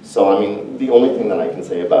 So, I mean, the only thing that I can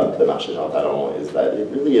say about the Marché Jean-Talon is that it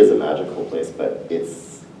really is a magical place, but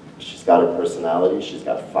she's got a personality, she's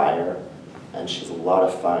got fire, and she's a lot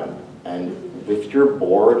of fun. And if you're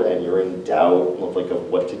bored and you're in doubt of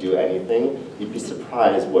what to do anything, you'd be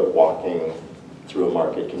surprised what walking through a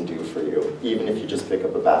market can do for you, even if you just pick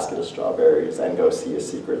up a basket of strawberries and go see a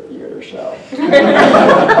secret theater show.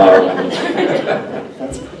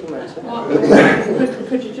 That's pretty much it. Well,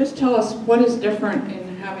 could you just tell us what is different in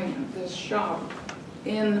having this shop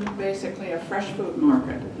in basically a fresh food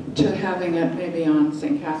market to having it maybe on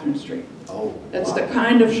St. Catherine Street? Oh, it's the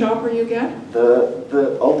kind of shopper you get? The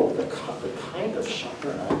kind of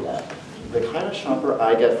shopper I get. The kind of shopper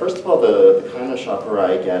I get, first of all, the kind of shopper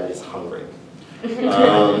I get is hungry.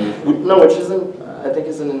 No, which I think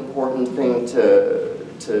is an important thing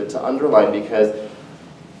to underline, because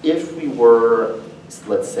if we were,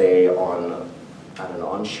 let's say, on, I don't know,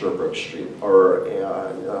 on Sherbrooke Street or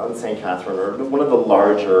on St. Catherine or one of the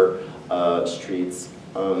larger streets,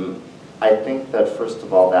 I think that first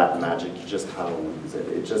of all, that magic, you just kind of lose it.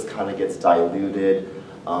 It just kind of gets diluted.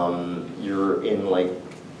 You're in like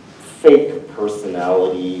fake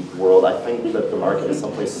personality world. I think that the market is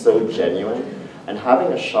someplace so genuine, and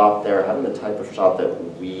having a shop there, having the type of shop that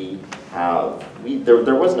we have,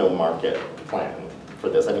 there was no market plan for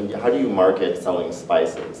this. I mean, how do you market selling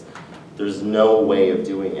spices? There's no way of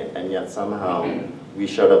doing it, and yet somehow we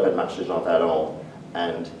showed up at Marché Jean-Talon,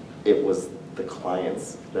 and it was the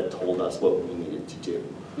clients that told us what we needed to do.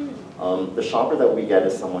 The shopper that we get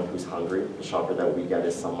is someone who's hungry. The shopper that we get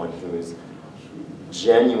is someone who's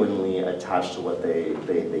genuinely attached to what they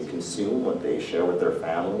consume, what they share with their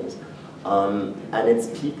families. And it's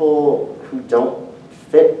people who don't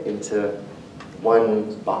fit into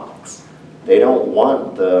one box. They don't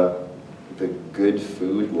want the good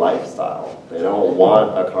food lifestyle. They don't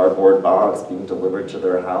want a cardboard box being delivered to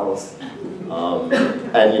their house,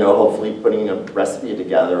 and hopefully putting a recipe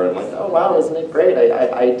together and like, oh wow, isn't it great?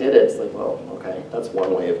 I did it. It's like, well, okay, that's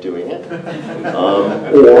one way of doing it.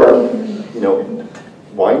 Or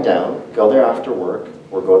wind down, go there after work,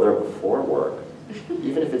 or go there before work.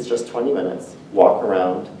 Even if it's just 20 minutes, walk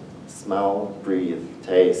around, smell, breathe,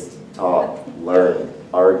 taste, talk, learn,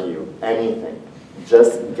 argue, anything.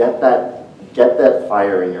 Just get that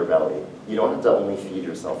fire in your belly. You don't have to only feed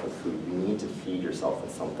yourself with food. You need to feed yourself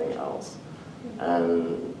with something else.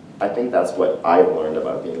 And I think that's what I've learned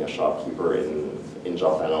about being a shopkeeper in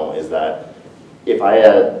Jean-Talon, is that if I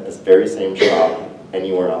had this very same shop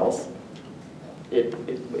anywhere else, it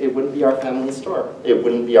wouldn't be our family store. It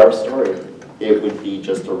wouldn't be our story. It would be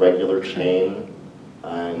just a regular chain,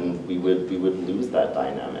 and we would lose that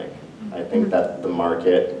dynamic. I think that the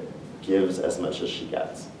market gives as much as she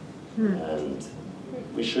gets, and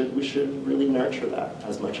we should really nurture that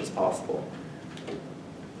as much as possible.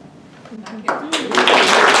 Thank you.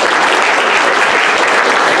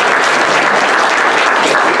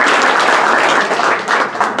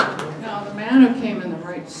 Now, the man who came in the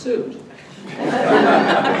right suit, isn't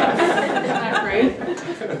that great?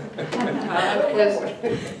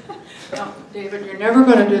 David, you're never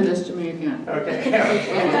going to do this to me again. Okay.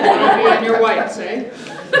 And your whites, eh?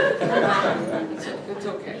 It's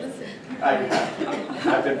okay.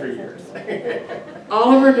 I've been for years.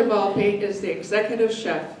 Oliver de Volpi is the executive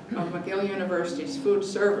chef of McGill University's food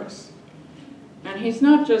service. And he's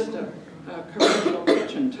not just a commercial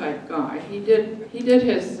kitchen type guy. He did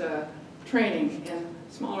his training in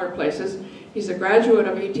smaller places. He's a graduate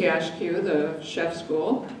of ETHQ, the chef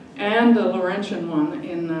school, and the Laurentian one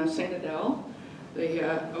in St. Adele, the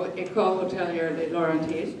École Hôtelière des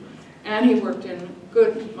Laurentides. And he worked in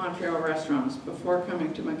good Montreal restaurants before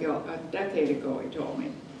coming to McGill a decade ago, he told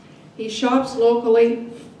me. He shops locally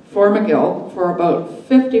for McGill for about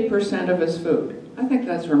 50% of his food. I think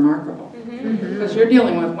that's remarkable, because you're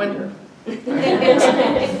dealing with winter.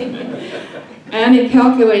 And he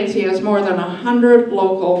calculates he has more than 100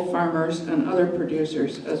 local farmers and other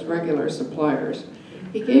producers as regular suppliers.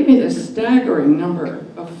 He gave me this staggering number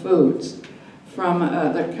of foods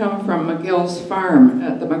that come from McGill's farm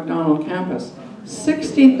at the McDonald campus.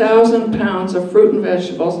 60,000 pounds of fruit and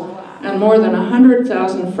vegetables and more than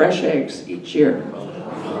 100,000 fresh eggs each year.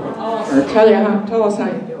 Or tell us how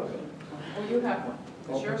you do it. Oh, you have one.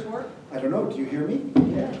 Does yours work? I don't know, do you hear me?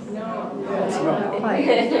 Yes. No.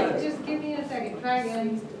 Yes, no. Just give me a second, try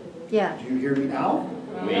again. Yeah. Do you hear me now?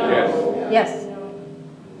 Yes.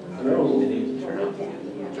 Hello?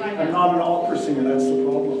 I'm not an opera singer, that's the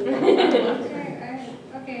problem.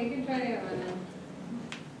 Okay, you can try that one then.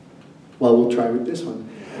 Well, we'll try with this one.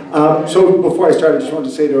 So before I start, I just wanted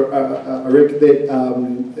to say to Arik that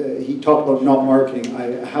he talked about not marketing.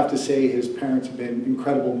 I have to say his parents have been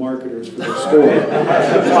incredible marketers for their store.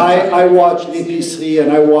 I watch Épices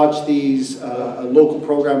and I watch these local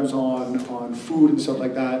programs on food and stuff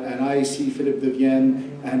like that, and I see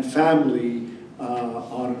DeVienne and family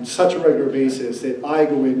on such a regular basis that I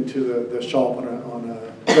go into the shop on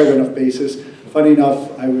a regular enough basis. Funny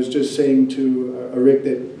enough, I was just saying to Arik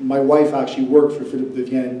that my wife actually worked for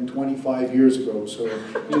DeVienne 25 years ago, so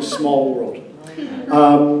it's a small world.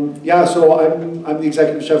 Yeah, so I'm the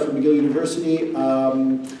executive chef for McGill University.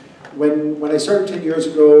 When I started 10 years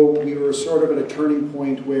ago, we were sort of at a turning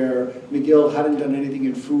point where McGill hadn't done anything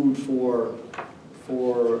in food for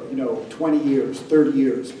 20 years, 30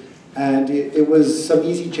 years. And it was some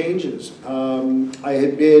easy changes. I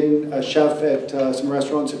had been a chef at some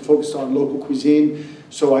restaurants that focused on local cuisine,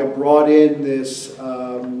 so I brought in this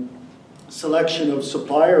selection of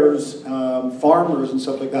suppliers, farmers and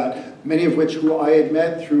stuff like that, many of which who I had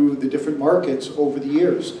met through the different markets over the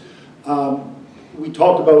years. We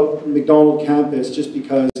talked about McDonald campus just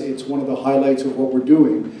because it's one of the highlights of what we're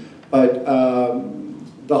doing, but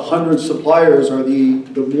the 100 suppliers are the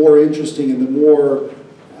more interesting and the more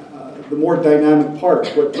dynamic part,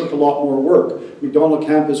 what took a lot more work. McDonald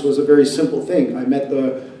campus was a very simple thing. I met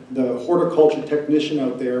the horticulture technician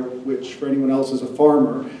out there, which for anyone else is a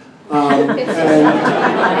farmer. And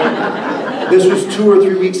this was 2 or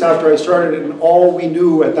 3 weeks after I started, and all we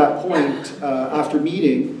knew at that point, after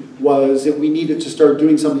meeting, was that we needed to start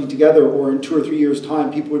doing something together, or in 2 or 3 years'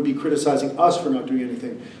 time, people would be criticizing us for not doing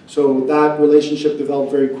anything. So that relationship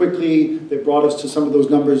developed very quickly. They brought us to some of those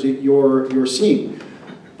numbers that you're seeing.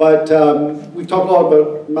 But we've talked a lot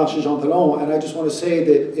about Marché Jean-Talon, and I just want to say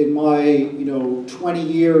that in my 20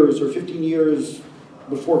 years or 15 years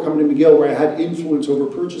before coming to McGill, where I had influence over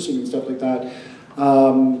purchasing and stuff like that,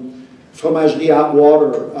 Fromagerie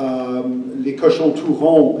Atwater, Les Cochons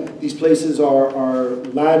Touron, these places are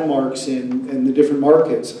landmarks in the different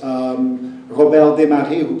markets. Robert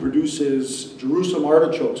Desmarais, who produces Jerusalem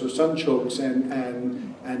artichokes or sunchokes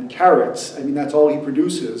and carrots, I mean that's all he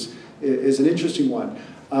produces, is an interesting one.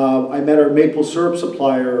 I met our maple syrup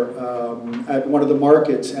supplier at one of the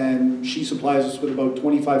markets, and she supplies us with about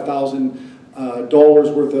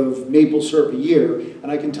 $25,000 worth of maple syrup a year. And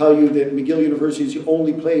I can tell you that McGill University is the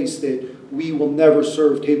only place that we will never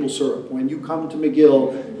serve table syrup. When you come to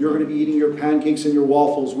McGill, you're going to be eating your pancakes and your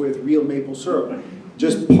waffles with real maple syrup.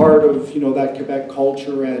 Just part of that Quebec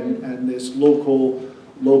culture and this local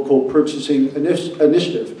purchasing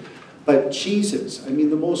initiative. But cheeses, I mean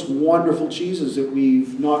the most wonderful cheeses that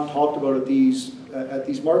we've not talked about at these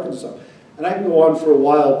markets and stuff. And I can go on for a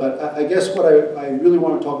while, but I guess what I really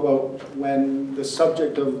want to talk about when the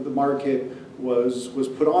subject of the market was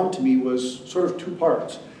put on to me was sort of 2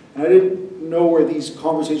 parts. And I didn't know where these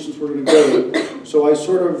conversations were going to go, so I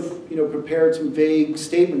sort of prepared some vague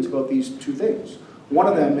statements about these 2 things. One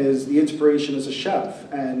of them is the inspiration as a chef,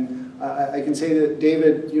 and I can say that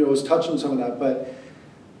David has touched on some of that, but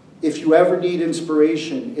if you ever need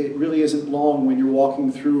inspiration, it really isn't long when you're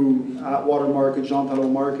walking through Atwater Market,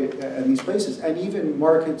 Jean-Talon Market, and these places, and even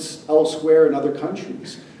markets elsewhere in other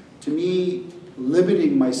countries. To me,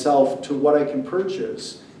 limiting myself to what I can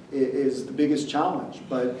purchase is the biggest challenge.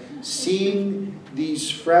 But seeing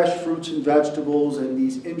these fresh fruits and vegetables and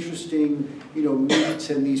these interesting, meats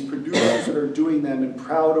and these producers that are doing them and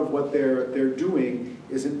proud of what they're doing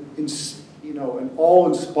is an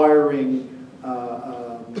all-inspiring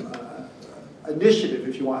initiative,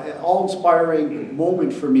 if you want, an all-inspiring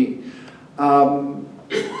moment for me.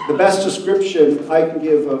 The best description I can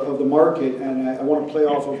give of the market, and I want to play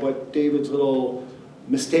off of what David's little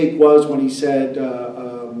mistake was when he said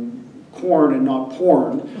corn and not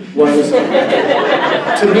porn, was,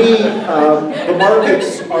 to me, the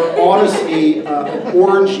markets are honestly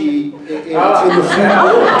orangey in the food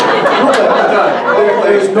world.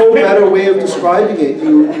 There's no better way of describing it.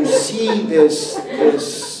 You see this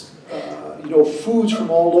foods from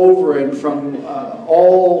all over and from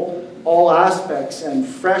all aspects and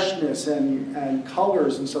freshness and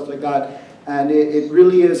colors and stuff like that. And it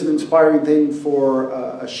really is an inspiring thing for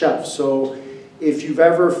a chef. So if you've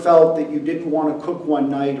ever felt that you didn't want to cook one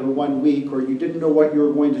night or 1 week, or you didn't know what you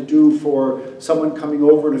were going to do for someone coming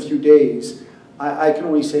over in a few days, I can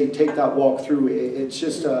only say take that walk through. It's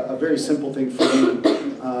just a very simple thing for me.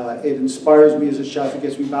 It inspires me as a chef. It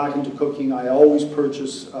gets me back into cooking. I always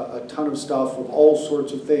purchase a ton of stuff of all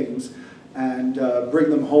sorts of things and bring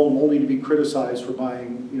them home only to be criticized for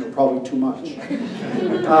buying, probably too much.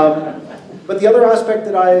 But the other aspect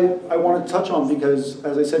that I want to touch on, because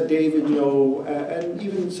as I said, David, and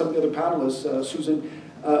even some of the other panelists, Susan,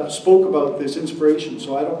 spoke about this inspiration,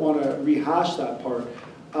 so I don't want to rehash that part.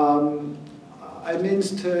 I'm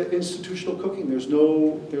into institutional cooking. There's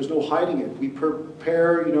no hiding it. We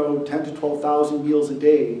prepare 10 to 12,000 meals a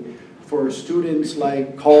day for students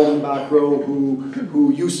like Colin back row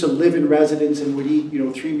who used to live in residence and would eat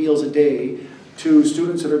 3 meals a day, to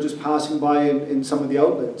students that are just passing by in some of the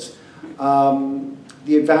outlets.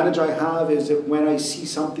 The advantage I have is that when I see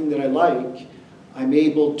something that I like, I'm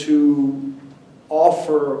able to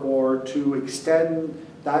offer or to extend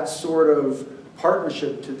that sort of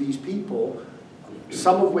partnership to these people,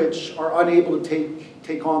 some of which are unable to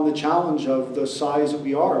take on the challenge of the size that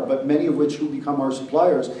we are, but many of which will become our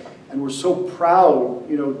suppliers. And we're so proud,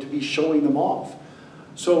 to be showing them off.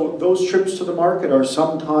 So those trips to the market are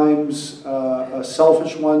sometimes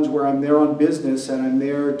selfish ones where I'm there on business and I'm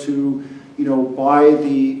there to, buy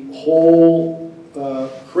the whole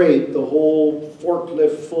crate, the whole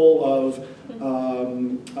forklift full of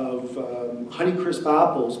Honeycrisp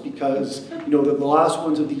apples because, they're the last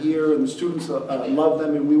ones of the year and the students love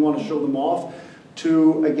them and we want to show them off.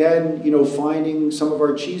 To, again, finding some of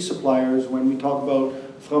our cheese suppliers when we talk about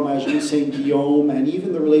Fromagerie Saint-Guillaume, and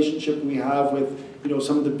even the relationship we have with,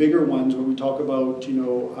 some of the bigger ones when we talk about,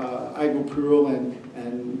 Agropurel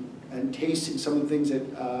and tasting some of the things that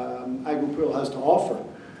Agropurel has to offer.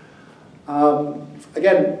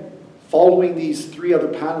 Again, following these 3 other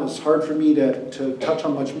panelists, hard for me to touch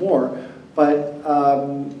on much more, but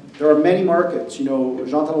there are many markets.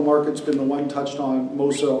 Jean-Talon Market's been the one touched on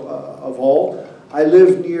most of all. I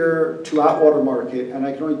live near to Atwater Market, and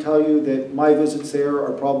I can only tell you that my visits there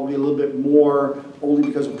are probably a little bit more only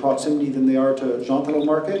because of proximity than they are to Jean-Talon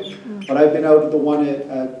Market. But I've been out at the one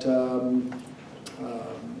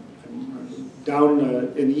down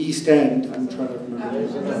in the East End. I'm trying to remember.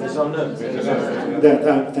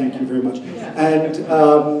 Thank you very much. And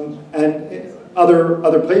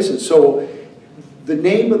other places. So the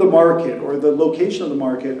name of the market or the location of the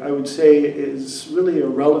market, I would say, is really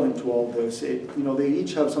irrelevant to all this. They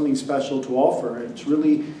each have something special to offer. It's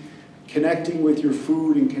really connecting with your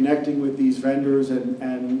food and connecting with these vendors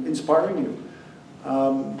and inspiring you.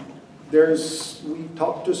 We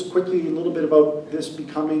talked just quickly a little bit about this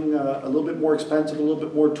becoming a little bit more expensive, a little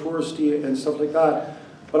bit more touristy and stuff like that.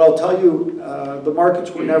 But I'll tell you, the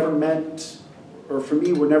markets were never meant, or for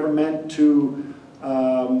me, were never meant to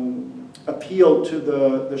appeal to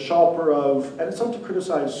the shopper of, and it's not to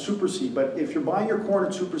criticize Super C, but if you're buying your corn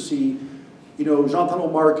at Super C,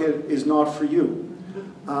 Jean-Talon Market is not for you.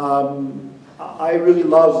 I really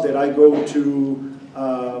love that I go to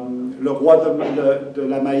Le Roi de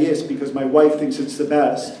la Maïs because my wife thinks it's the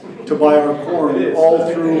best to buy our corn all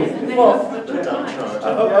through.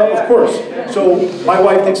 Of course. So my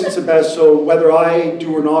wife thinks it's the best, so whether I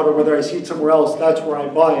do or not, or whether I see it somewhere else, that's where I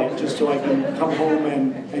buy it, just so I can come home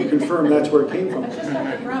and confirm that's where it came from.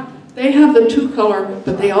 They have the 2-color,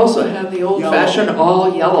 but they also have the old-fashioned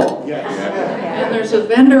all yellow. Yes. And there's a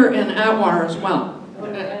vendor in Atwater as well.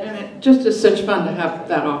 And it just is such fun to have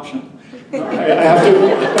that option. I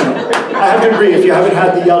have to agree, if you haven't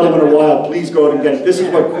had the yellow in a while, please go out and get it. This is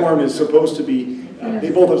what corn is supposed to be.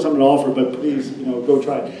 They both have something to offer, but please, go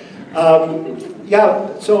try it.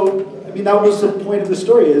 Yeah, so I mean, that was the point of the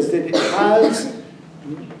story, is that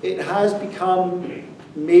it has become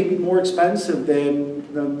maybe more expensive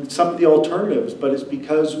than some of the alternatives, but it's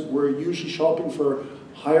because we're usually shopping for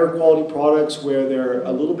higher quality products where they're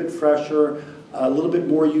a little bit fresher, a little bit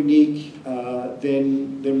more unique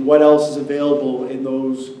than what else is available in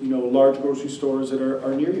those large grocery stores that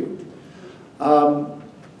are near you.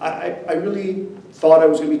 I really thought I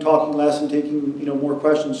was going to be talking less and taking more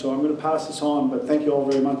questions, so I'm going to pass this on, but thank you all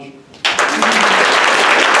very much.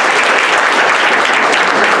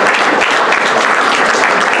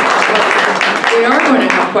 We are going to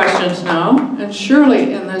have questions now, and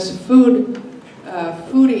surely in this foodie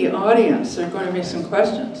audience there are going to be some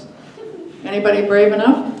questions. Anybody brave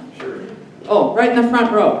enough? Sure. Oh, right in the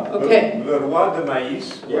front row. Okay. Le roi de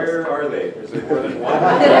maïs, where are they? Is there more than one?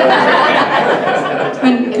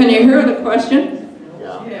 Can you hear the question?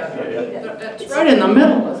 It's right in the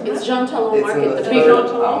middle. It's Jean-Talon Market, the big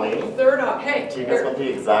Jean-Talon. Third up. Hey. Do you guys want the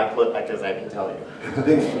exact look? Because I can tell you.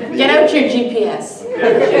 Get out your GPS.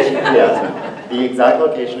 Yes. The exact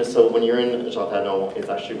location is, so when you're in Jean-Talon, it's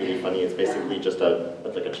actually really funny. It's basically just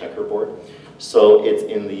like a checkerboard. So it's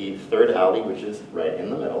in the third alley, which is right in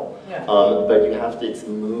the middle. Yeah. But you have to, it's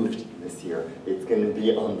moved this year. It's going to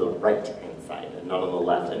be on the right-hand side and not on the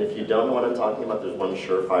left. And if you don't know what I'm talking about, there's one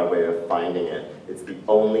surefire way of finding it. It's the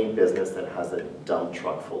only business that has a dump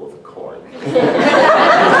truck full of corn.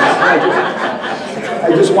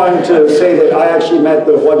 I just wanted to say that I actually met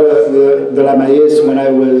the Roi de la Maïs when I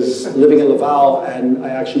was living in Laval, and I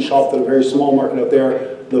actually shopped at a very small market out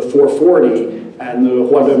there, the 440, and the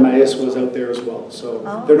Roi de Maïs was out there as well. So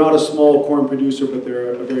they're not a small corn producer, but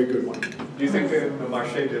they're a very good one. Do you think the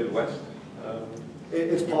Marché de l'Ouest?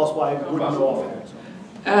 It's possible. I wouldn't know offhand.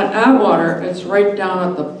 At Atwater, it's right down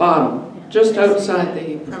at the bottom, just outside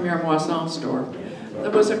the Premier Moisson store. There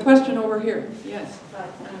was a question over here. Yes.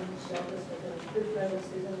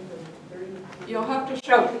 You'll have to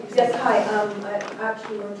shout. Yes, hi. I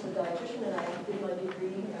actually work as a dietitian, and I did my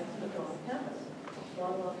degree at McGill on campus.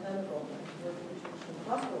 Long time ago, I worked in the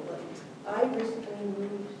hospital, but I recently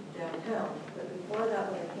moved downtown. But before that,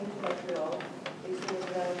 when I came to Montreal, basically was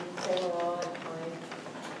around Saint Laurent and Pine.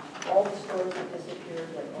 All the stores had disappeared,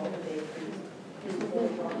 like all the bakeries. Used to go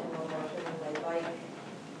to Marché on my bike.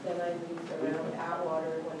 Then I moved around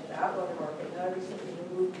Atwater, went to the Atwater Market. Now I recently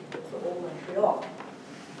moved to Old Montreal.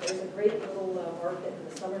 There's a great little market in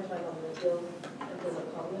the summertime on McGill and there's a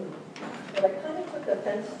commune. But I kind of took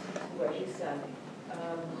offense to what you said,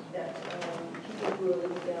 that people who are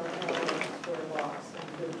living downtown square blocks and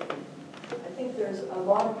good food. I think there's a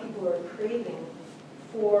lot of people who are craving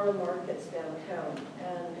for markets downtown.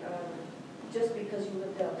 And just because you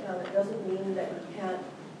live downtown, it doesn't mean that you can't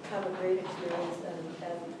have a great experience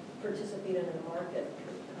and participate in a market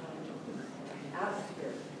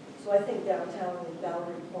atmosphere. So I think downtown in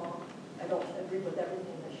Valerie Plum, I don't agree with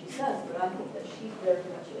everything that she says, but I think that she's very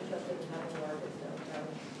much interested in having markets downtown.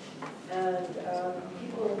 And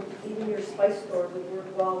people, even your spice store would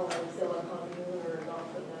work well on Zilla Commune or not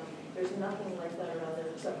for them. There's nothing like that around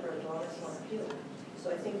there except for a Adonis on Hill.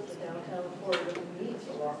 So I think the downtown core really needs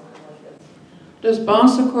a lot more like this. Does Bon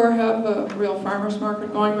Secours have a real farmer's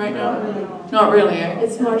market going right now? Not really, eh?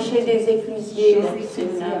 It's Marché des Épices that's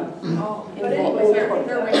in But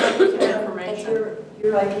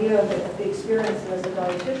your idea of the experience as a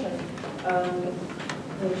dietitian,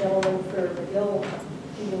 the gentleman for McGill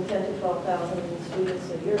feeding 10 to 12,000 students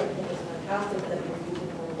a year, I think it's fantastic that you're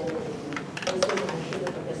using more of those sugar,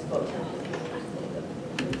 I guess about 10 to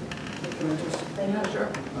 15 years. Thank you. Sure.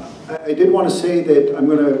 I did want to say that I'm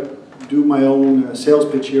going to do my own sales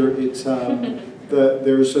pitch here. It's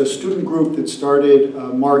there's a student group that started a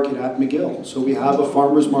market at McGill. So we have a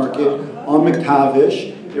farmer's market on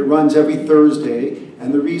McTavish. It runs every Thursday.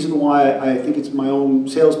 And the reason why I think it's my own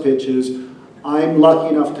sales pitch is I'm lucky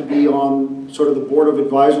enough to be on sort of the board of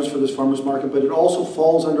advisors for this farmer's market, but it also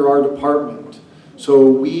falls under our department. So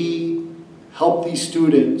we help these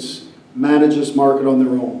students manage this market on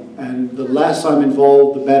their own. And the less I'm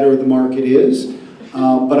involved, the better the market is.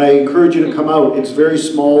 But I encourage you to come out. It's very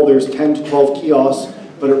small. There's 10 to 12 kiosks,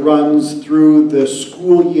 but it runs through the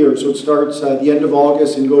school year. So it starts at the end of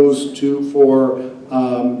August and goes for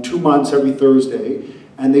 2 months every Thursday.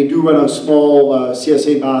 And they do run a small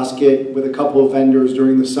CSA basket with a couple of vendors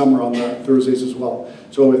during the summer on the Thursdays as well.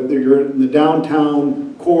 So if you're in the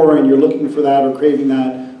downtown core and you're looking for that or craving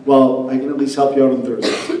that, well, I can at least help you out on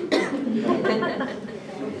Thursdays.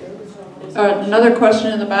 Another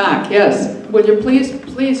question in the back. Yes. Would you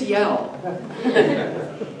please yell?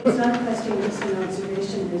 It's not a question, it's an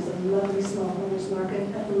observation. There's a lovely small farmers market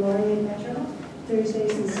at the Laurier Metro,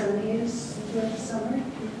 Thursdays and Sundays throughout the summer.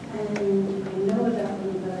 And I know that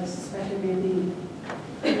one, but I suspect it may be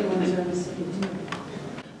the ones around the city too.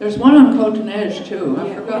 There's one on Cotonage too.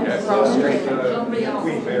 I forgot the cross street.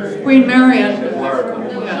 Queen Mary. Queen Mary and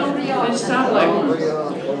yeah, it's satellite.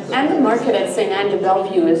 And the market at St. Anne de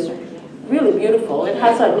Bellevue is really beautiful. It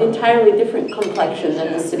has an entirely different complexion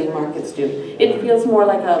than the city markets do. It feels more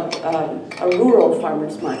like a rural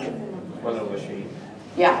farmer's market. One of Lachine.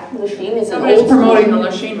 Yeah, Lachine is an Somebody's old... promoting the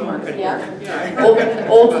Lachine market. Yeah,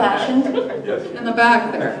 old-fashioned. Yes. In the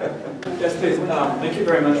back there. Yes, please. Thank you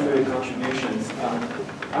very much for your contributions.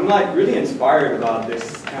 I'm like really inspired about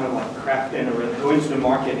this kind of like crafting, going to the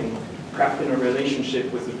market and crafting a relationship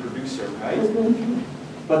with the producer, right?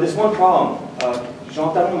 But there's one problem.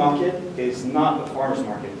 Jean-Talon market is not a farmer's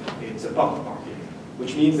market. It's a public market,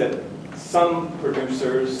 which means that some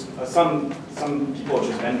producers, some people are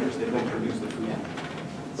just vendors. They don't produce the food.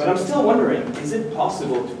 But I'm still wondering, is it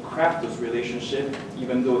possible to craft this relationship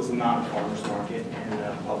even though it's not a farmer's market and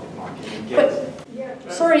a public market?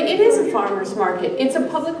 Sorry, it is a farmer's market. It's a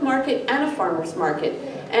public market and a farmer's market.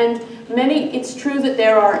 And it's true that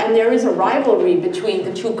there is a rivalry between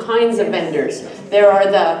the two kinds of vendors. There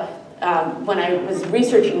are when I was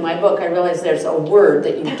researching my book, I realized there's a word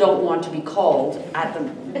that you don't want to be called at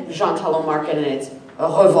the Jean-Talon market, and it's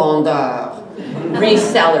revendeur,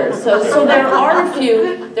 resellers. So there are a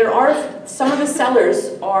few, some of the sellers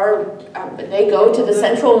they go to the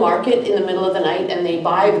central market in the middle of the night and they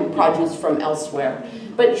buy produce from elsewhere.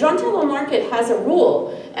 But Jean-Talon market has a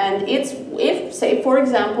rule, and if, say, for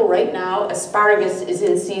example, right now, asparagus is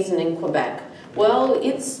in season in Quebec, well,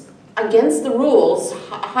 it's against the rules,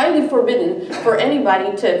 highly forbidden for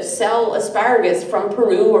anybody to sell asparagus from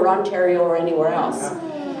Peru or Ontario or anywhere else.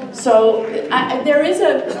 So there is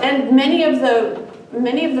and many of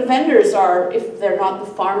the vendors are, if they're not the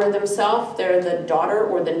farmer themselves, they're the daughter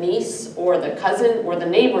or the niece or the cousin or the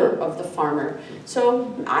neighbor of the farmer.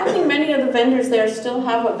 So I think many of the vendors there still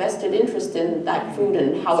have a vested interest in that food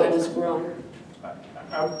and how it was grown.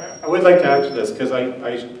 I would like to add to this, because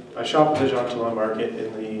I shop at the Jean-Talon market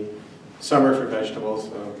in the summer for vegetables.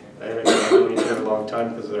 I've been here a long time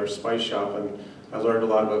because of their spice shop, and I learned a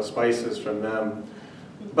lot about spices from them.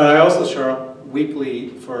 But I also shop weekly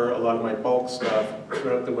for a lot of my bulk stuff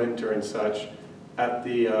throughout the winter and such at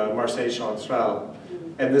the Marché Jean-Talon.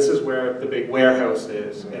 And this is where the big warehouse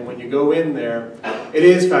is. And when you go in there, it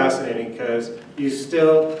is fascinating because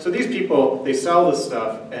so these people, they sell this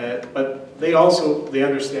stuff, but they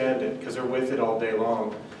understand it because they're with it all day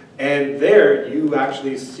long. And there you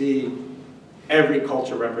actually see every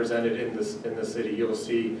culture represented in the city. You'll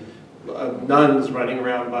see nuns running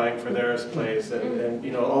around buying for their place, and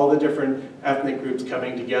you know, all the different ethnic groups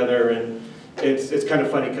coming together, and it's kind of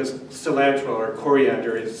funny because cilantro or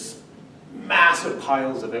coriander is massive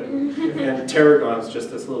piles of it, and tarragon's just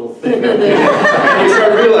this little thing. And you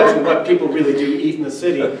start realizing what people really do eat in the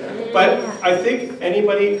city. But I think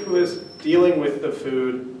anybody who is dealing with the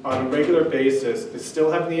food on a regular basis is still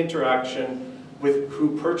having the interaction with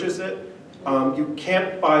who purchase it. You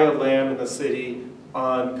can't buy a lamb in the city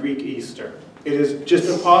on Greek Easter. It is just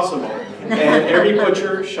impossible. And every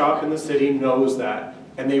butcher shop in the city knows that,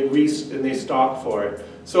 and they stock for it.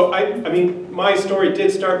 So I mean, my story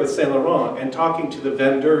did start with Saint Laurent and talking to the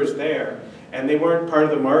vendors there, and they weren't part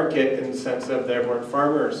of the market in the sense of they weren't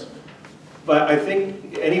farmers. But I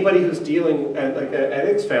think anybody who's dealing, like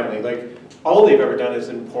Arik's family, like all they've ever done is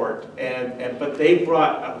import, but they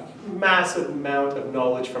brought a massive amount of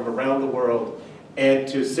knowledge from around the world, and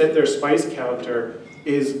to set their spice counter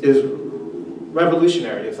is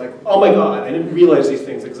revolutionary. It's like, oh my God, I didn't realize these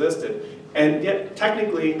things existed. And yet,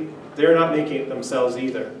 technically, they're not making it themselves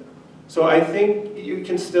either. So I think you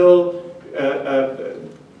can still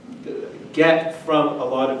get from a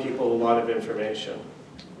lot of people a lot of information.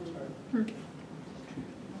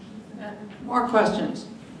 More questions?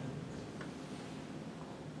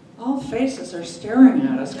 All faces are staring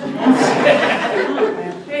at us. Come on.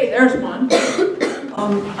 Hey, there's one.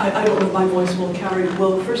 I don't know if my voice will carry.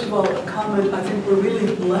 Well, first of all, a comment. I think we're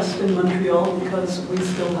really blessed in Montreal because we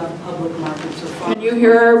still have public markets. Can you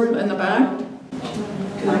hear her in the back?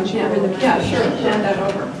 Can I chant? Yeah, sure. Chant that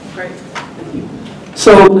over. Great.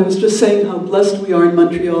 So I was just saying how blessed we are in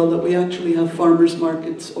Montreal that we actually have farmers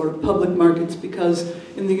markets or public markets, because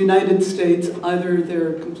in the United States either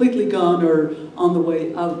they're completely gone or on the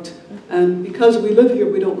way out. And because we live here,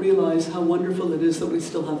 we don't realize how wonderful it is that we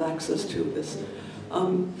still have access to this.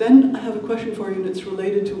 Then I have a question for you, and it's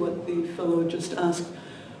related to what the fellow just asked.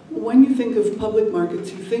 When you think of public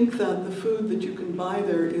markets, you think that the food that you can buy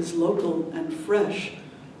there is local and fresh,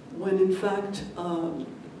 when in fact,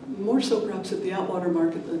 more so perhaps at the Atwater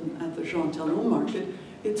market than at the Jean-Talon market,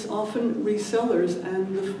 it's often resellers,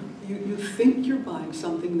 and you think you're buying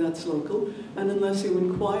something that's local, and unless you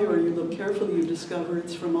inquire or you look carefully, you discover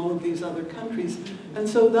it's from all of these other countries. And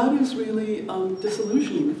so that is really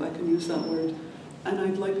disillusioning, if I can use that word. And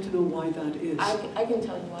I'd like to know why that is. I can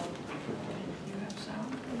tell you why.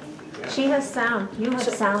 She has sound. You have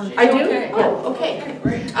sound. I do? Okay. Oh, okay.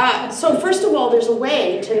 So first of all, there's a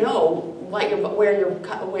way to know where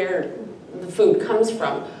the food comes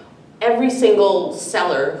from. Every single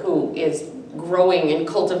seller who is growing and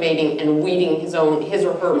cultivating and weeding his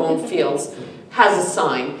or her own fields has a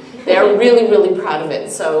sign. They're really, really proud of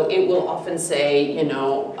it. So it will often say, you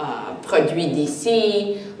know, produit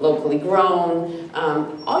d'ici, locally grown.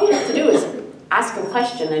 All you have to do is ask a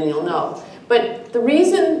question and you'll know. But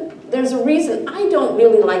there's a reason I don't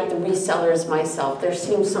really like the resellers myself. There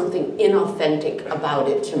seems something inauthentic about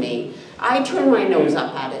it to me. I turn my nose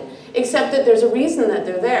up at it, except that there's a reason that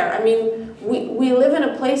they're there. I mean, we live in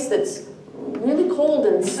a place that's really cold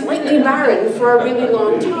and slightly barren for a really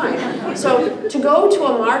long time. So to go to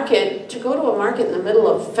a market in the middle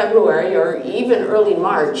of February or even early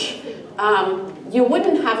March, you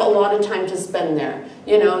wouldn't have a lot of time to spend there.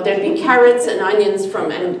 You know, there'd be carrots and onions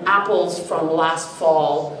and apples from last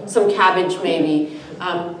fall, some cabbage maybe.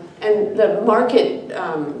 And the market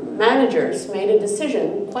managers made a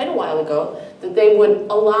decision quite a while ago that they would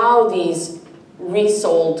allow these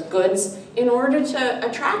resold goods in order to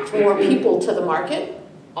attract more people to the market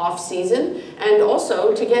off-season, and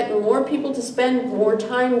also to get more people to spend more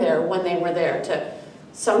time there when they were there, to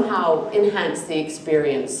somehow enhance the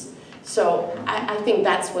experience. So I think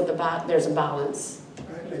that's what there's a balance.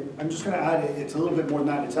 I'm just going to add, it's a little bit more than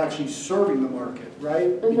that. It's actually serving the market,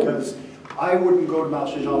 right? Because I wouldn't go to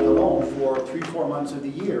Marché Jean-Talon for 3-4 months of the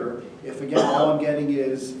year if, again, all I'm getting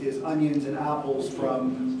is onions and apples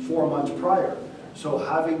from 4 months prior. So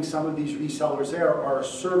having some of these resellers there are a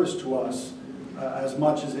service to us as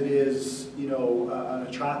much as it is, you know, an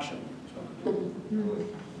attraction. So.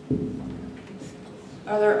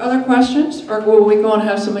 Are there other questions, or will we go and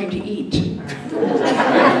have something to eat?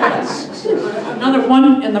 Another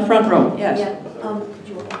one in the front row. Yes. Yeah.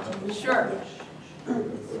 Sure.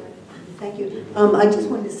 Thank you. I just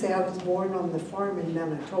wanted to say I was born on the farm in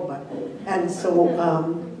Manitoba, and so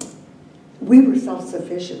we were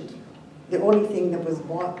self-sufficient. The only thing that was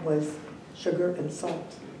bought was sugar and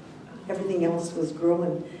salt. Everything else was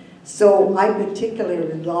grown. So I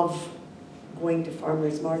particularly love going to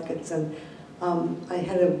farmers markets, and I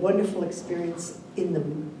had a wonderful experience in the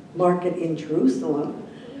market in Jerusalem,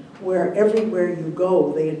 where everywhere you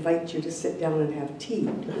go, they invite you to sit down and have tea.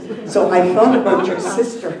 So I thought about your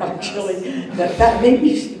sister, actually, that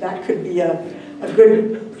maybe that could be a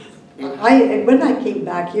good... when I came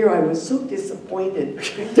back here, I was so disappointed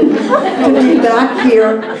to be back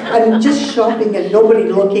here and just shopping and nobody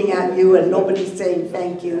looking at you and nobody saying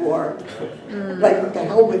thank you or like, the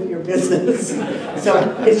hell with your business. So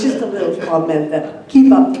it's just a little comment that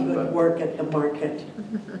keep up the good work at the market.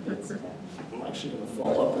 I'm actually going to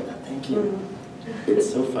follow up with that. Thank you. It's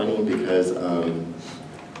so funny because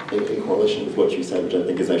in correlation with what you said, which I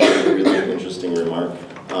think is actually a really interesting remark,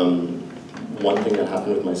 one thing that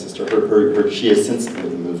happened with my sister, she has since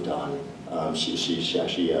moved on. She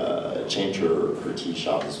actually changed her tea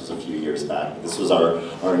shop. This was a few years back. This was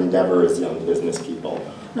our endeavor as young business people.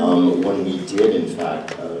 When we did, in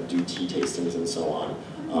fact, do tea tastings and so on,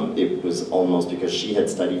 it was almost because she had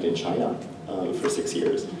studied in China for 6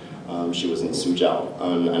 years. She was in Suzhou,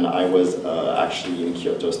 and I was actually in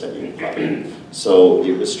Kyoto studying puppy. So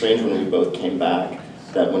it was strange when we both came back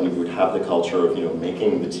that when we would have the culture of, you know,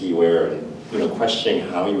 making the tea ware, you know, questioning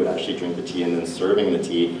how you would actually drink the tea and then serving the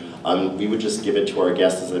tea, we would just give it to our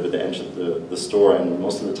guests as they would enter the store, and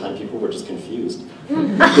most of the time people were just confused.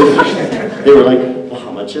 They were like, well,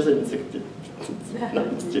 how much is it? It's like, no,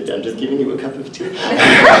 I'm just giving you a cup of tea.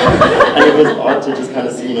 And it was odd to just kind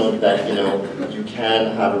of see, you know, that, you know, you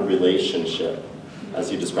can have a relationship,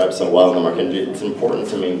 as you described so well in the market. It's important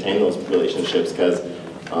to maintain those relationships because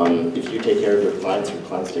if you take care of your clients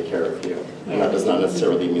take care of you. And that does not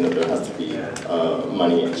necessarily mean that there has to be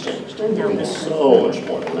money exchanged. And there's so much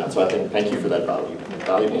more than that. So I think, thank you for that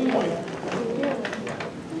valuable point.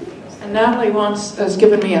 And Natalie has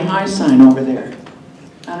given me a high sign over there.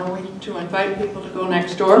 And are we to invite people to go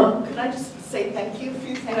next door? Could I just say thank you? A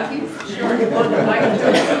few thank Yeah. yous? Sure.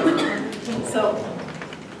 So,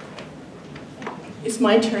 it's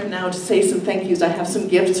my turn now to say some thank yous. I have some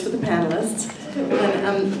gifts for the panelists.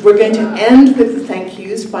 And we're going to end with the thank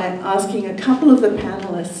yous by asking a couple of the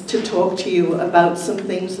panelists to talk to you about some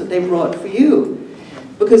things that they brought for you.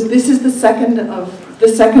 Because this is the second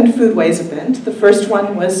Foodways event. The first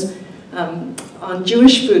one was on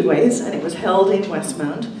Jewish foodways, and it was held in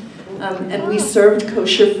Westmount. And we served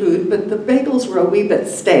kosher food, but the bagels were a wee bit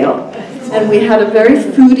stale. And we had a very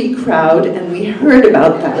foodie crowd, and we heard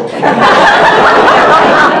about that.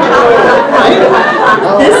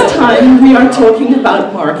 Right? This time, we are talking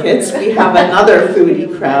about markets. We have another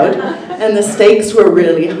foodie crowd, and the stakes were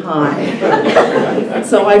really high.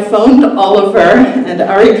 So I phoned Oliver, and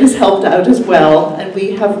Arik has helped out as well, and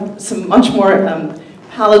we have some much more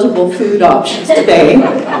palatable food options today,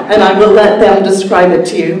 and I will let them describe it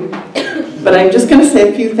to you. But I'm just going to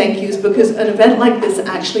say a few thank yous, because an event like this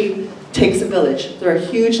actually takes a village. There are a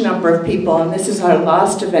huge number of people, and this is our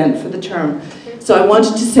last event for the term. So I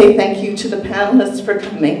wanted to say thank you to the panelists for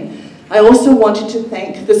coming. I also wanted to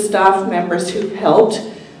thank the staff members who've helped.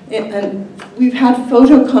 And we've had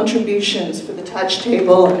photo contributions for the touch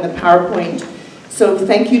table and the PowerPoint. So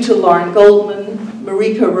thank you to Lauren Goldman,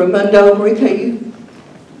 Marika Ramundo. Marika,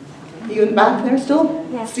 you in the back there still?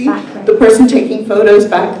 Yes, see? back there. The person taking photos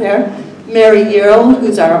back there. Mary Yerl,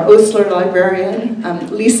 who's our Osler librarian.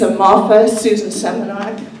 Lisa Moffa, Susan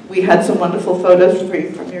Semenak. We had some wonderful photos for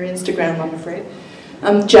you from your Instagram, I'm afraid.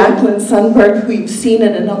 Jacqueline Sundberg, who you've seen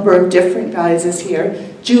in a number of different guises here.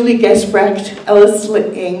 Julie Gesbrecht, Ellis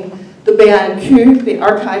Litting, the BNQ, the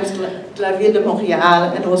Archives de la Ville de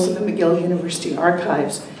Montreal, and also the McGill University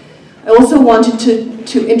Archives. I also wanted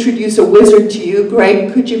to introduce a wizard to you.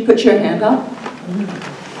 Greg, could you put your hand up?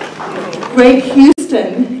 Greg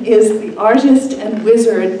Houston is the artist and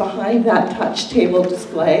wizard behind that touch table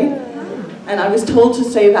display. And I was told to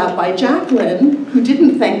say that by Jacqueline, who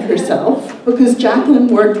didn't thank herself, because Jacqueline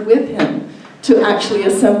worked with him to actually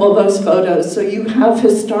assemble those photos. So you have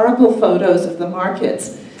historical photos of the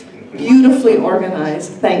markets, beautifully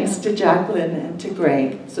organized, thanks to Jacqueline and to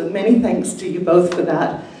Greg. So many thanks to you both for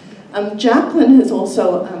that. Jacqueline is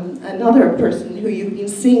also another person who you've been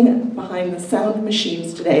seeing behind the sound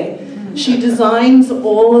machines today. She designs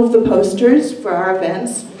all of the posters for our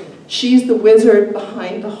events. She's the wizard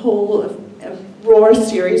behind the whole ROAAr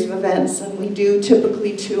series of events, and we do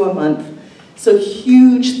typically 2 a month. So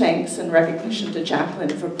huge thanks and recognition to Jacqueline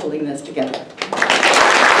for pulling this together.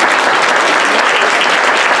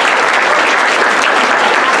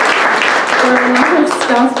 There are a lot of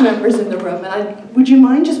staff members in the room, and would you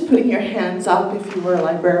mind just putting your hands up if you were a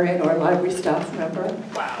librarian or a library staff member?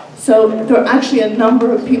 Wow. So there are actually a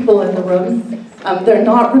number of people in the room. They're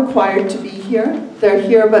not required to be here. They're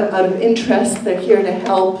here but out of interest. They're here to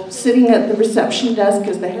help. Sitting at the reception desk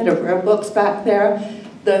is the head of Rare Books back there.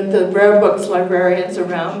 The Rare Books librarians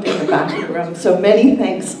around in the back of the room. So many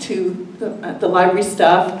thanks to the library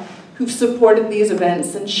staff who've supported these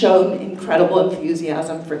events and shown incredible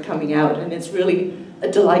enthusiasm for coming out. And it's really a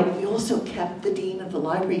delight. We also kept the dean of the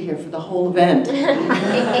library here for the whole event.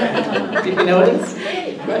 Did you notice?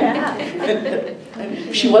 Right?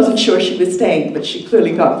 She wasn't sure she was staying, but she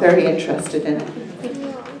clearly got very interested in it.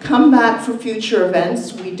 Come back for future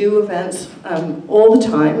events. We do events all the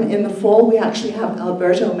time. In the fall, we actually have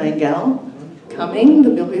Alberto Mangel coming, the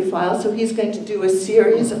bibliophile, so he's going to do a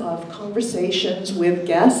series of conversations with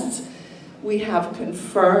guests. We have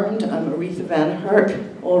confirmed Aretha Van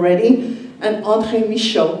Herk already, and André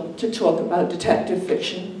Michaud to talk about detective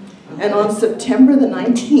fiction. And on September the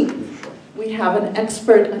 19th, we have an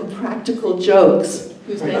expert on practical jokes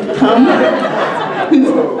who's going to come.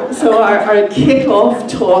 So our kickoff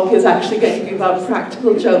talk is actually going to be about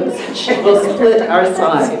practical jokes. She will split our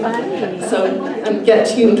side. So get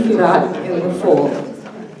tuned for that in the fall.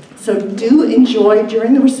 So do enjoy,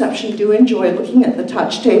 during the reception, do enjoy looking at the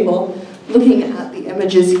touch table, looking at the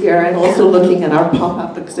images here, and also looking at our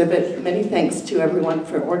pop-up exhibit. Many thanks to everyone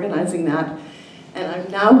for organizing that. And I'm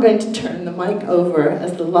now going to turn the mic over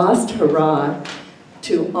as the last hurrah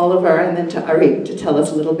to Oliver and then to Arik to tell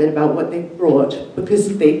us a little bit about what they brought,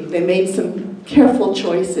 because they made some careful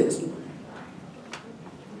choices.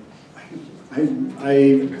 I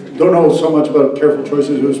don't know so much about careful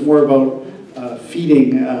choices. It was more about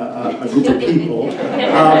feeding a group of people.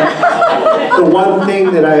 The one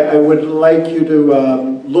thing that I would like you to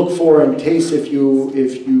look for and taste if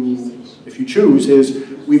you choose is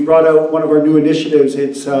we brought out one of our new initiatives.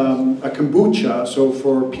 It's a kombucha, so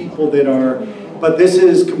for people that are, but this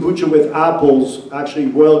is kombucha with apples, actually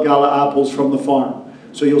Royal Gala apples from the farm.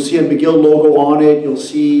 So you'll see a McGill logo on it. You'll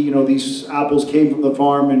see, these apples came from the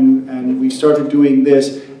farm, and we started doing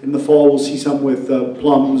this. In the fall, we'll see some with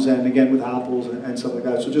plums and again with apples and stuff like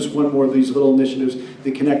that. So just one more of these little initiatives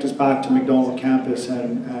that connect us back to McDonald campus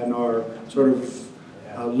and our sort of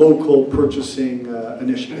local purchasing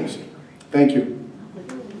initiatives. Thank you.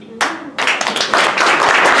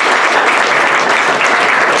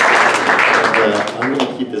 I'm going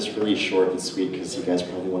to keep this really be short and sweet because you guys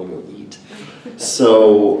probably want to go eat.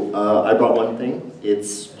 So I brought one thing.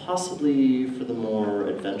 It's possibly for the more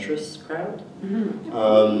adventurous crowd.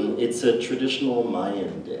 It's a traditional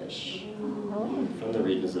Mayan dish from the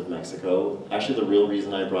regions of Mexico. Actually, the real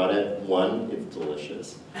reason I brought it, one, it's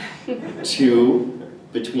delicious. Two,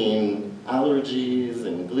 between allergies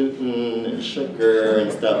and gluten and sugar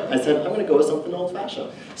and stuff, I said, I'm going to go with something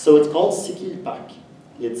old-fashioned. So it's called sikilpak.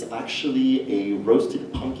 It's actually a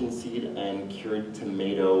roasted pumpkin seed and cured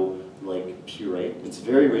tomato like puree. It's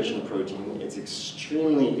very rich in protein. It's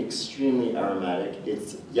extremely, extremely aromatic.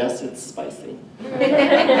 Yes, it's spicy.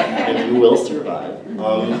 And you will survive.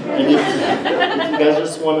 And if you guys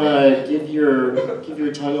just want to give your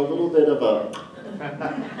tongue a little bit of a,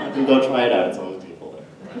 you can go try it out. It's on the table there.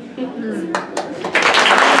 Thank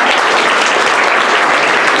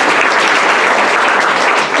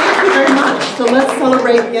you very much. So let's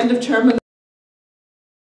celebrate the end of term.